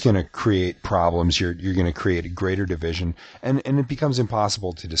going to create problems. You're going to create a greater division, and it becomes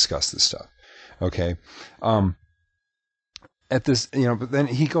impossible to discuss this stuff. Okay, at this, but then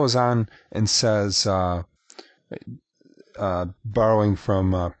he goes on and says, borrowing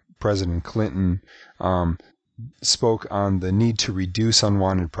from President Clinton, spoke on the need to reduce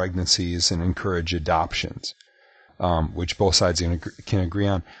unwanted pregnancies and encourage adoptions, which both sides can agree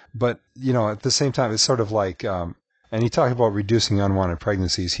on. But at the same time, it's sort of like. And he talked about reducing unwanted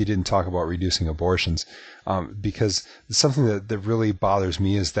pregnancies. He didn't talk about reducing abortions, because something that really bothers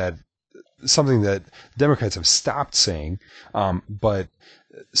me is that something that Democrats have stopped saying, but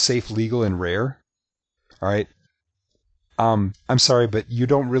safe, legal, and rare. All right. I'm sorry, but you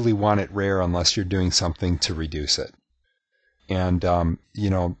don't really want it rare unless you're doing something to reduce it. And,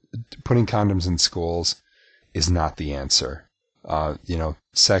 putting condoms in schools is not the answer.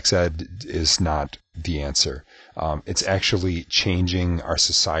 Sex ed is not the answer. It's actually changing our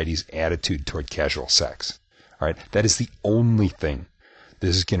society's attitude toward casual sex. All right, that is the only thing that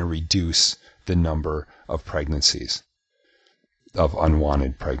is going to reduce the number of pregnancies, of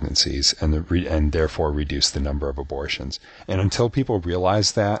unwanted pregnancies, and therefore reduce the number of abortions. And until people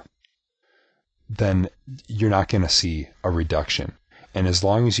realize that, then you're not going to see a reduction. And as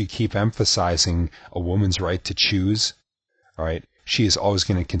long as you keep emphasizing a woman's right to choose, all right, she is always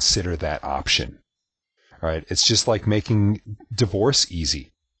going to consider that option. All right, it's just like making divorce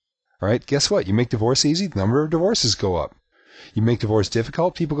easy. All right, guess what? You make divorce easy, the number of divorces go up. You make divorce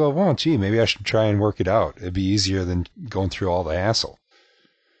difficult, people go, well, gee, maybe I should try and work it out. It'd be easier than going through all the hassle.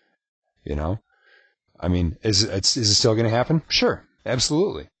 I mean, is it still going to happen? Sure,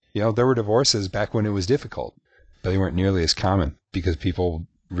 absolutely. There were divorces back when it was difficult, but they weren't nearly as common because people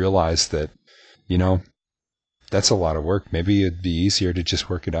realized that, that's a lot of work. Maybe it'd be easier to just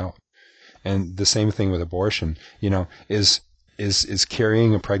work it out. And the same thing with abortion, is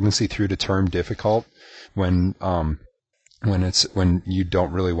carrying a pregnancy through to term difficult when you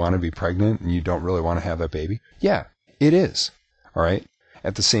don't really want to be pregnant and you don't really want to have that baby? Yeah, it is. All right.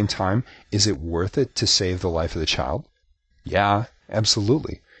 At the same time, is it worth it to save the life of the child? Yeah,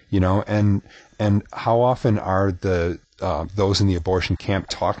 absolutely. And how often are those in the abortion camp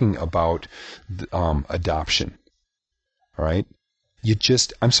talking about adoption? All right.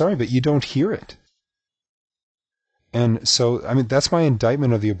 I'm sorry, but you don't hear it. And so, I mean, that's my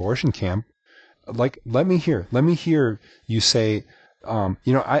indictment of the abortion camp. Like, let me hear you say,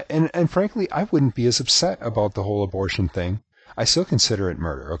 and frankly, I wouldn't be as upset about the whole abortion thing. I still consider it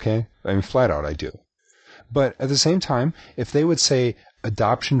murder, okay? I mean, flat out, I do. But at the same time, if they would say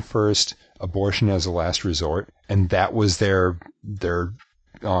adoption first, abortion as a last resort, and that was their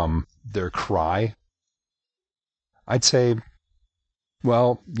cry, I'd say,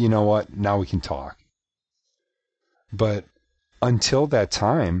 well, you know what? Now we can talk. But until that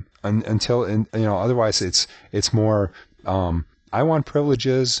time, otherwise it's more, I want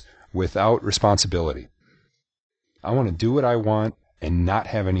privileges without responsibility. I want to do what I want and not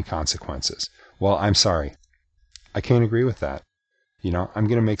have any consequences. Well, I'm sorry. I can't agree with that. I'm going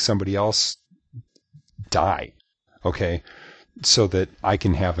to make somebody else die, okay, so that I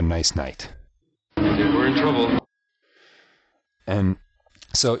can have a nice night. We're in trouble. And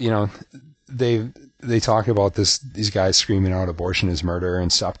so, they talk about these guys screaming out abortion is murder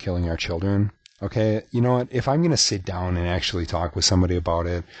and stop killing our children. Okay, you know what? If I'm going to sit down and actually talk with somebody about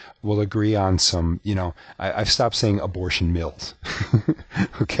it, we'll agree on some, I've stopped saying abortion mills.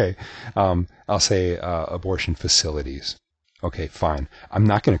 Okay, I'll say abortion facilities. Okay, fine. I'm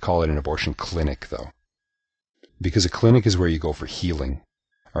not going to call it an abortion clinic, though. Because a clinic is where you go for healing.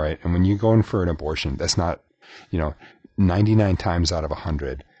 All right, and when you go in for an abortion, that's not, 99 times out of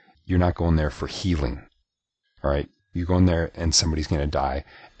 100, you're not going there for healing. All right, you go in there and somebody's going to die.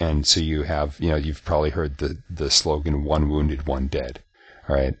 And so you have, you've probably heard the slogan, one wounded, one dead.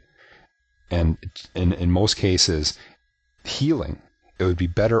 All right. And in most cases, healing, it would be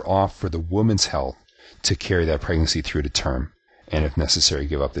better off for the woman's health to carry that pregnancy through to term. And if necessary,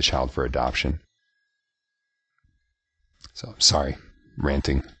 give up the child for adoption. So, sorry,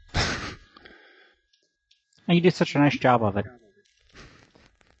 ranting. And you did such a nice job of it.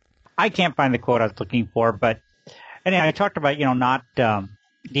 I can't find the quote I was looking for, but anyway, I talked about, not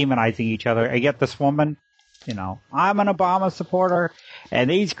demonizing each other. I get this woman, I'm an Obama supporter, and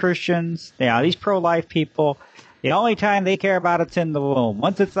these Christians, these pro-life people, the only time they care about it's in the womb.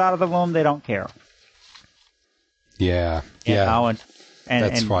 Once it's out of the womb, they don't care. Yeah, and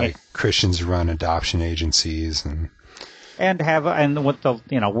that's why Christians run adoption agencies and with the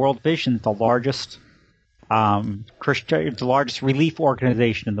World Vision's the largest the largest relief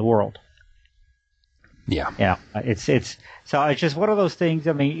organization in the world. Yeah. It's so it's just one of those things.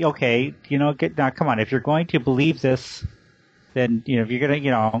 I mean, okay, now come on. If you're going to believe this, then if you're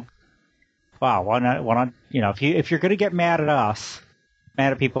gonna, wow, why not? If you're gonna get mad at us,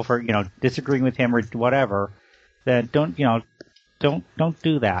 mad at people for disagreeing with him or whatever, then don't do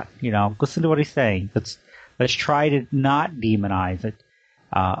that. Listen to what he's saying. Let's try to not demonize it.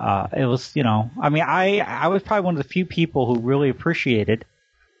 It was, I mean, I was probably one of the few people who really appreciated,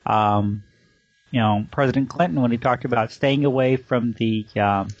 President Clinton when he talked about staying away from the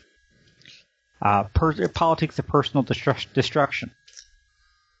politics of personal destruction.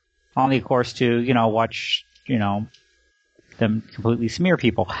 Only, of course, to watch them completely smear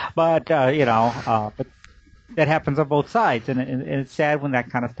people, but but that happens on both sides, and it's sad when that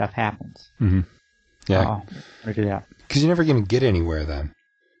kind of stuff happens. Mm-hmm. Yeah, I do that because you're never going to get anywhere then.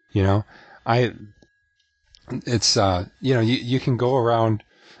 It's you can go around.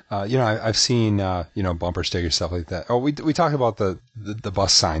 I've seen bumper stickers, stuff like that. Oh, we talked about the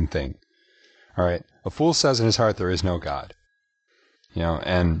bus sign thing. All right, a fool says in his heart there is no God.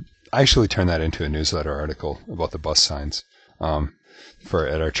 And I actually turned that into a newsletter article about the bus signs.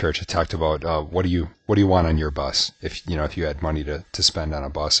 At our church, I talked about what do you want on your bus if you had money to spend on a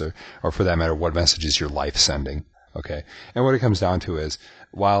bus, or for that matter, what message is your life sending? Okay, and what it comes down to is,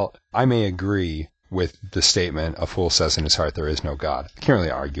 while I may agree with the statement, a fool says in his heart there is no God, I can't really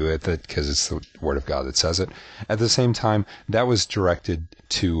argue with it because it's the Word of God that says it. At the same time, that was directed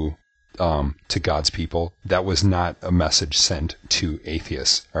to God's people. That was not a message sent to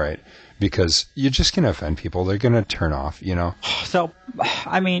atheists. All right. Because you're just going to offend people. They're going to turn off, So,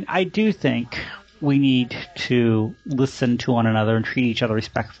 I mean, I do think we need to listen to one another and treat each other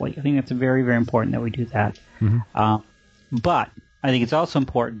respectfully. I think it's very, very important that we do that. Mm-hmm. But I think it's also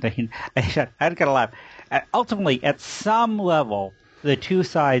important that I've got to laugh. Ultimately, at some level, the two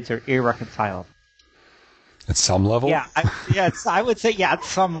sides are irreconcilable. At some level? Yeah, I would say, at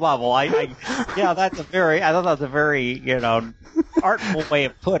some level. I thought that's a very, artful way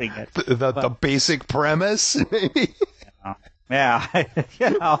of putting it. The basic premise? Yeah.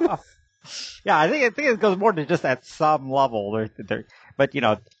 Yeah, I think it goes more than just at some level. But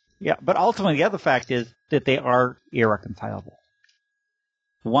ultimately the other fact is that they are irreconcilable.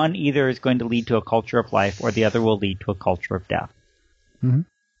 One either is going to lead to a culture of life, or the other will lead to a culture of death.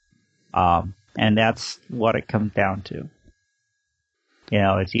 Mm-hmm. And that's what it comes down to.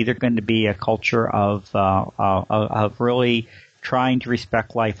 It's either going to be a culture of really trying to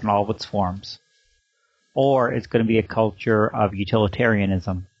respect life in all of its forms, or it's going to be a culture of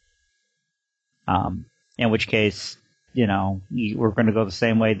utilitarianism. In which case, we're going to go the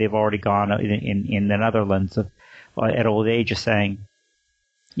same way they've already gone in the Netherlands at old age, of saying,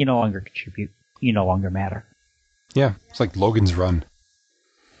 you no longer contribute, you no longer matter. Yeah, it's like Logan's Run.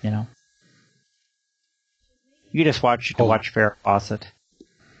 You know, you just watch Farrah Fawcett.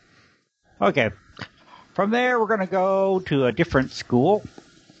 Okay, from there we're going to go to a different school,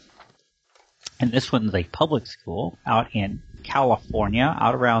 and this one's a public school out in California,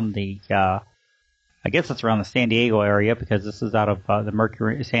 out around the I guess it's around the San Diego area because this is out of the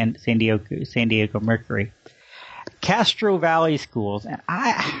Mercury San Diego Mercury. Castro Valley schools, and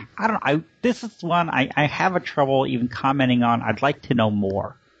I don't know. This is one I have a trouble even commenting on. I'd like to know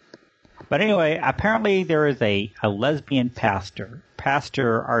more. But anyway, apparently there is a lesbian pastor,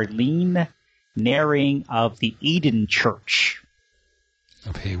 Pastor Arlene Naring of the Eden Church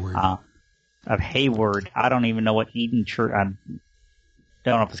of Hayward. I don't even know what Eden Church. I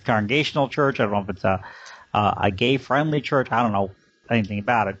don't know if it's a congregational church. I don't know if it's a gay-friendly church. I don't know anything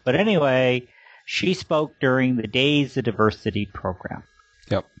about it. But anyway, she spoke during the Days of Diversity program.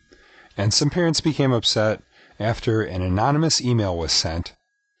 Yep. And some parents became upset after an anonymous email was sent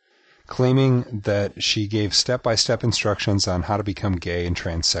claiming that she gave step-by-step instructions on how to become gay and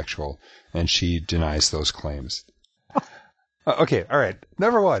transsexual, and she denies those claims. Okay, all right.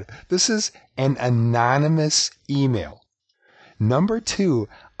 Number one, this is an anonymous email. Number two,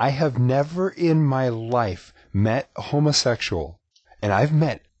 I have never in my life met a homosexual, and I've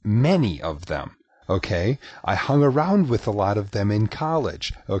met many of them, okay? I hung around with a lot of them in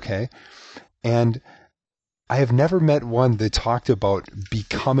college, okay? And I have never met one that talked about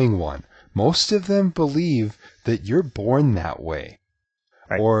becoming one. Most of them believe that you're born that way,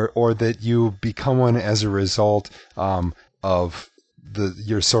 right, or that you become one as a result of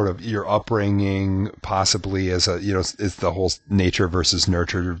your upbringing, possibly as it's the whole nature versus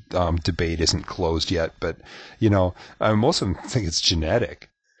nurture debate isn't closed yet, but most of them think it's genetic,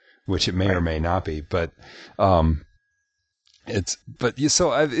 which it may or may not be, but it's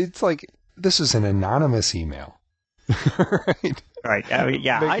like this is an anonymous email, right? Right. I mean,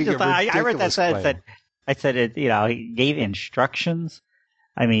 yeah. I read that sentence. I said it. He gave instructions.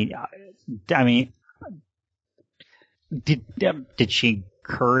 I mean, did she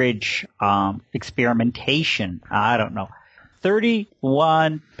encourage experimentation? I don't know.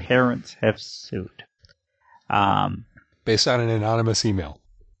 31 parents have sued. Based on an anonymous email.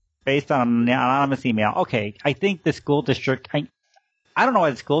 Okay, I think the school district. I don't know why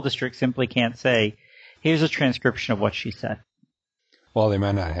the school district simply can't say, "Here's a transcription of what she said." Well, they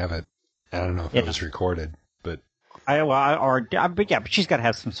might not have it. I don't know if it was recorded, but but she's got to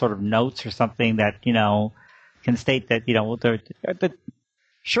have some sort of notes or something that can state that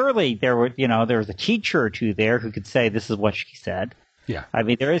surely there was a teacher or two there who could say this is what she said. Yeah. I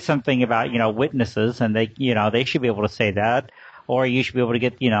mean, there is something about witnesses, and they should be able to say that, or you should be able to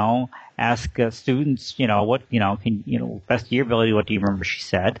get ask students what can best of your ability, what do you remember she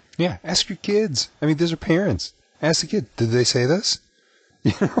said? Yeah, ask your kids. I mean, these are parents. Ask the kid. Did they say this?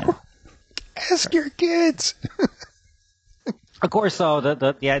 Ask your kids. Of course, though, I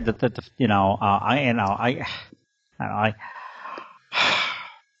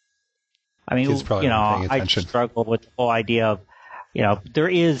mean, I struggle with the whole idea of, there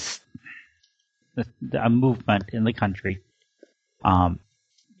is a movement in the country.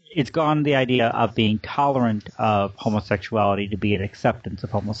 It's gone the idea of being tolerant of homosexuality to be an acceptance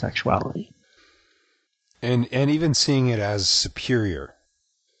of homosexuality. And even seeing it as superior.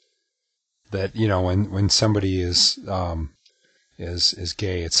 That, when somebody is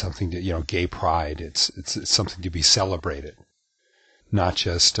gay, it's something to, gay pride. It's something to be celebrated. Not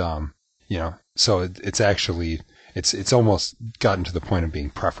just, so it's actually, it's almost gotten to the point of being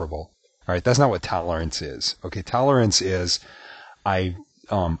preferable. All right. That's not what tolerance is. Okay. Tolerance is, I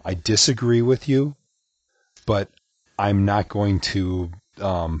disagree with you, but I'm not going to,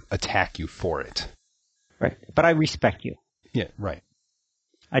 attack you for it. Right. But I respect you. Yeah. Right.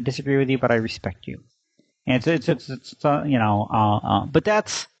 I disagree with you, but I respect you. And it's but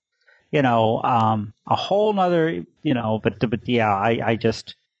that's, a whole nother, but yeah, I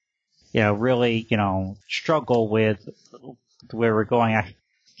just, really, struggle with where we're going. I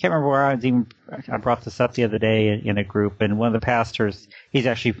can't remember where I brought this up the other day in a group, and one of the pastors, he's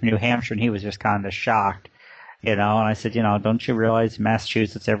actually from New Hampshire, and he was just kind of shocked, and I said, don't you realize in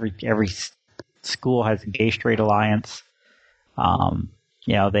Massachusetts, every school has a gay-straight alliance?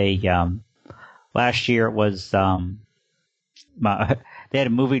 They, last year it was, they had a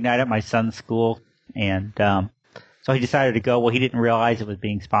movie night at my son's school, and so he decided to go. Well, he didn't realize it was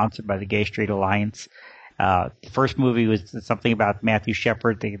being sponsored by the Gay Straight Alliance. The first movie was something about Matthew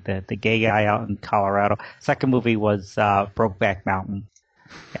Shepard, the gay guy out in Colorado. Second movie was Brokeback Mountain,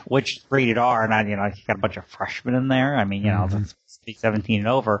 which is rated R, and I got a bunch of freshmen in there. I mean, that's 17 and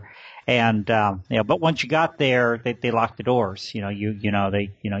over. And but once you got there, they locked the doors. You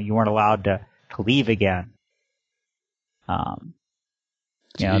weren't allowed to leave again.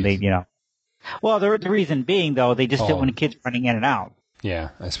 Well, the reason being though, they just didn't want the kids running in and out. Yeah,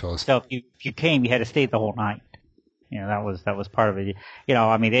 I suppose. So if you came, you had to stay the whole night. That was part of it.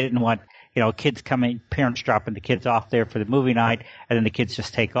 I mean, they didn't want, kids coming, parents dropping the kids off there for the movie night, and then the kids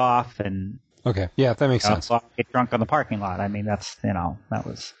just take off and. Okay. Yeah, that makes sense. Get drunk on the parking lot. I mean, that's, that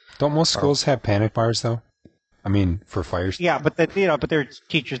was. Don't most schools have panic bars though? I mean, for fires. Yeah, but there's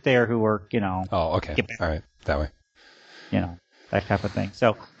teachers there who are, Oh, okay. All right. That way. That type of thing.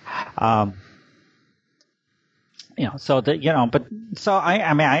 So,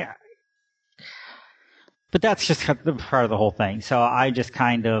 but that's just part of the whole thing. So I just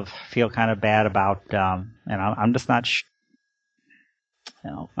kind of feel kind of bad about, and I'm just not,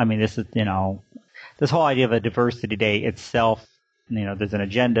 I mean, this is, this whole idea of a diversity day itself, there's an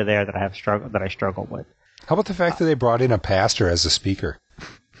agenda there that I struggle with. How about the fact that they brought in a pastor as a speaker?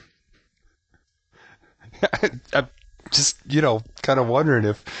 I'm just, kind of wondering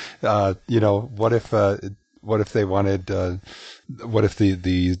if, what if they wanted, what if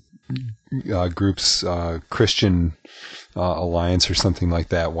the group's Christian alliance or something like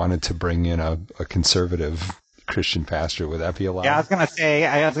that wanted to bring in a conservative Christian pastor? Would that be allowed? Yeah, I was gonna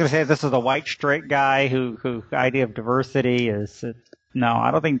say this is a white straight guy who idea of diversity is no,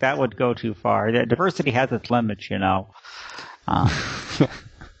 I don't think that would go too far. Diversity has its limits, So.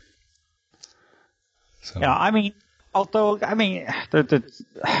 I mean, although I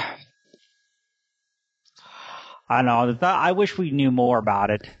know I wish we knew more about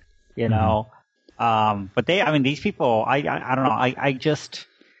it, but these people, I don't know,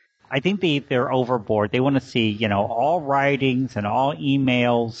 I think they're overboard. They want to see, all writings and all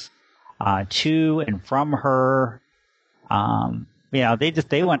emails, to and from her.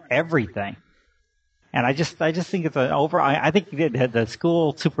 They want everything. And I just think it's I think the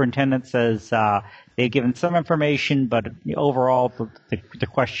school superintendent says, they've given some information, but overall the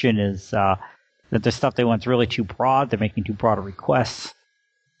question is, that the stuff they want is really too broad. They're making too broad a requests.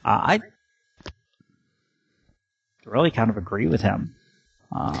 I really kind of agree with him.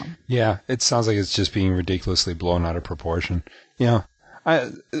 Yeah, it sounds like it's just being ridiculously blown out of proportion.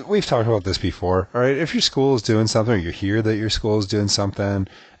 We've talked about this before. All right, if your school is doing something, or you hear that your school is doing something,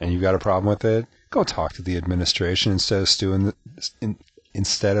 and you've got a problem with it, go talk to the administration instead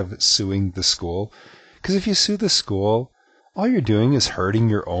of suing the school. Because if you sue the school, all you're doing is hurting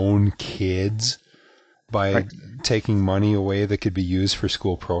your own kids by taking money away that could be used for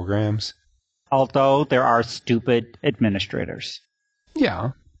school programs. Although there are stupid administrators.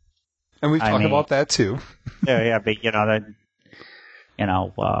 Yeah. And we've talked about that too. Yeah, but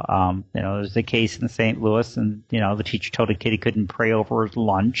there's a case in St. Louis, and the teacher told a kid he couldn't pray over his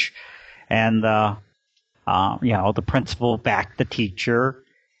lunch, and the principal backed the teacher,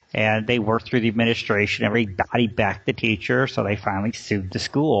 and they worked through the administration. Everybody backed the teacher, so they finally sued the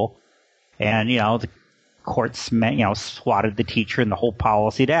school, and the courts swatted the teacher and the whole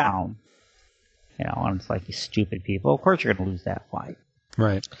policy down. And it's like, you stupid people. Of course you're going to lose that fight.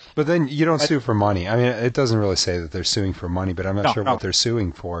 Right. But then you don't sue for money. I mean, it doesn't really say that they're suing for money, but I'm not sure what they're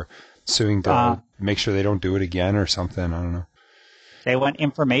suing for. Suing to make sure they don't do it again or something. I don't know. They want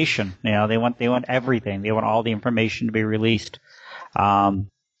information. They want everything. They want all the information to be released.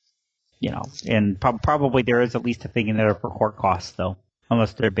 And probably there is at least a thing in there for court costs, though,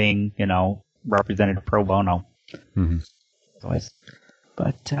 unless they're being, represented pro bono. Mm-hmm.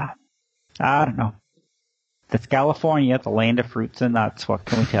 But I don't know. It's California, the land of fruits and nuts. What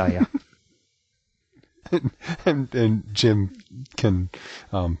can we tell you? and Jim can,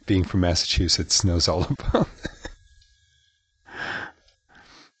 being from Massachusetts, knows all about it.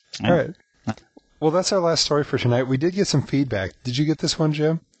 All right. Well, that's our last story for tonight. We did get some feedback. Did you get this one,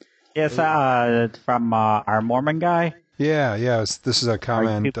 Jim? Yes, from our Mormon guy. Yeah. This is a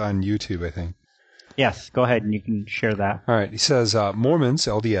comment on YouTube, I think. Yes, go ahead and you can share that. All right. He says, Mormons,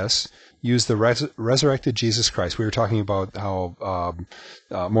 LDS, use the resurrected Jesus Christ. We were talking about how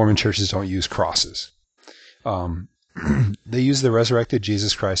Mormon churches don't use crosses. They use the resurrected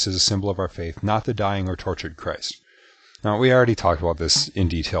Jesus Christ as a symbol of our faith, not the dying or tortured Christ. Now, we already talked about this in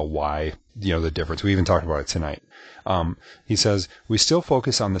detail, why, the difference. We even talked about it tonight. He says, we still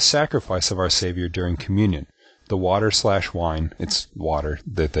focus on the sacrifice of our Savior during communion. The water/wine, it's water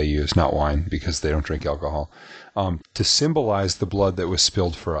that they use, not wine, because they don't drink alcohol, to symbolize the blood that was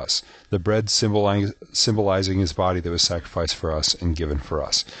spilled for us. The bread symbolizing his body that was sacrificed for us and given for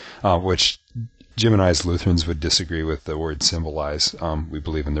us, which Jim and I as Lutherans would disagree with the word symbolize. We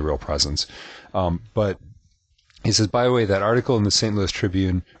believe in the real presence. But He says, by the way, that article in the St. Louis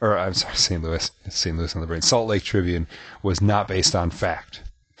Tribune, or I'm sorry, St. Louis on the brain, Salt Lake Tribune, was not based on fact.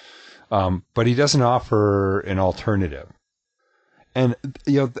 But he doesn't offer an alternative. And,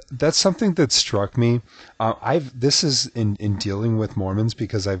 that's something that struck me. This is in dealing with Mormons,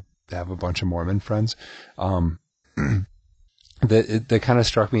 because I have a bunch of Mormon friends. That kind of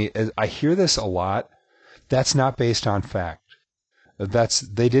struck me. I hear this a lot. That's not based on fact.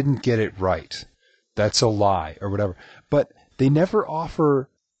 They didn't get it right. That's a lie or whatever. But they never offer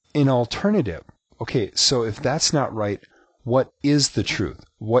an alternative. Okay, so if that's not right, what is the truth?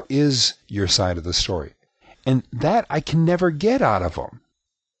 What is your side of the story? And that I can never get out of them.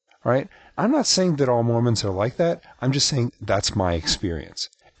 Right? I'm not saying that all Mormons are like that. I'm just saying that's my experience.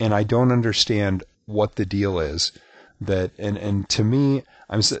 And I don't understand what the deal is. And to me,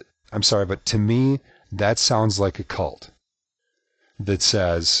 I'm sorry, but to me, that sounds like a cult that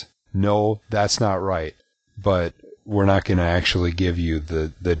says, no, that's not right, but we're not going to actually give you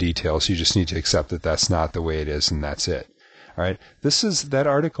the details. You just need to accept that that's not the way it is, and that's it. All right. That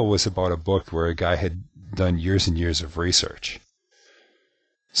article was about a book where a guy had done years and years of research.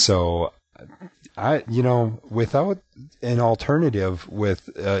 So without an alternative with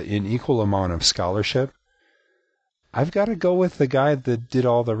an equal amount of scholarship, I've got to go with the guy that did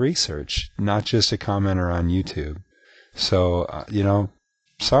all the research, not just a commenter on YouTube. So,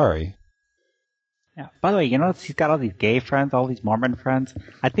 sorry. Yeah. By the way, he's got all these gay friends, all these Mormon friends.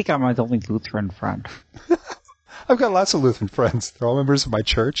 I think I'm his only Lutheran friend. I've got lots of Lutheran friends. They're all members of my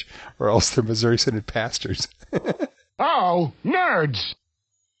church, or else they're Missouri Synod pastors. Oh, nerds!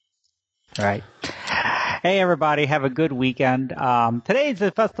 All right. Hey, everybody. Have a good weekend. Today is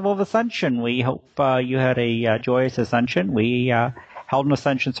the Festival of Ascension. We hope you had a joyous Ascension. We held an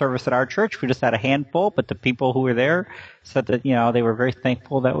Ascension service at our church. We just had a handful, but the people who were there said that, they were very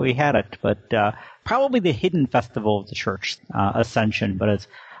thankful that we had it. But probably the hidden festival of the church, Ascension, but it's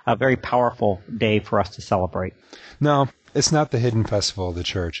a very powerful day for us to celebrate. No, it's not the hidden festival of the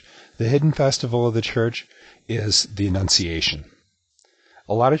church. The hidden festival of the church is the Annunciation.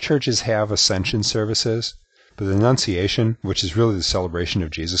 A lot of churches have Ascension services, but the Annunciation, which is really the celebration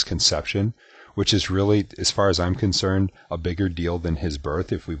of Jesus' conception, which is really, as far as I'm concerned, a bigger deal than his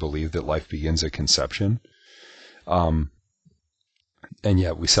birth, if we believe that life begins at conception. And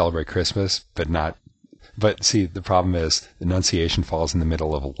yet we celebrate Christmas, but see, the problem is the Annunciation falls in the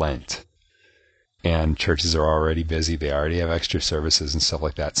middle of Lent. And churches are already busy. They already have extra services and stuff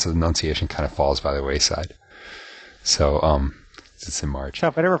like that. So the Annunciation kind of falls by the wayside. So, it's in March. So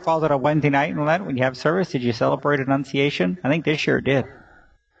if it ever falls out a Wednesday night in Lent when you have service, did you celebrate Annunciation? I think this year it did.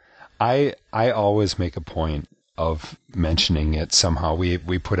 I always make a point of mentioning it somehow. We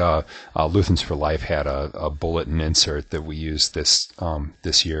put Lutherans for Life had a bulletin insert that we used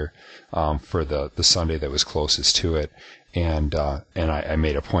this year for the Sunday that was closest to it, and I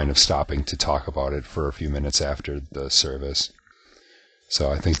made a point of stopping to talk about it for a few minutes after the service. So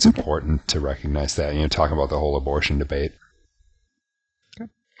I think it's important to recognize that, talking about the whole abortion debate.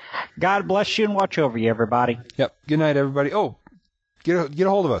 God bless you and watch over you, everybody. Yep. Good night, everybody. Oh, get a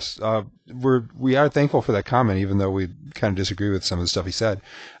hold of us. We are thankful for that comment, even though we kind of disagree with some of the stuff he said.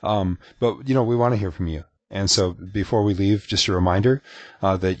 But we want to hear from you. And so before we leave, just a reminder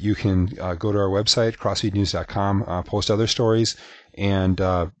that you can go to our website, crossfeednews.com, post other stories, and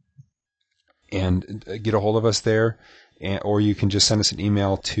get a hold of us there. Or you can just send us an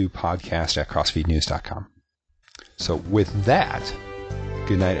email to podcast@crossfeednews.com. So with that,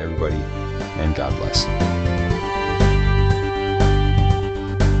 good night, everybody, and God bless.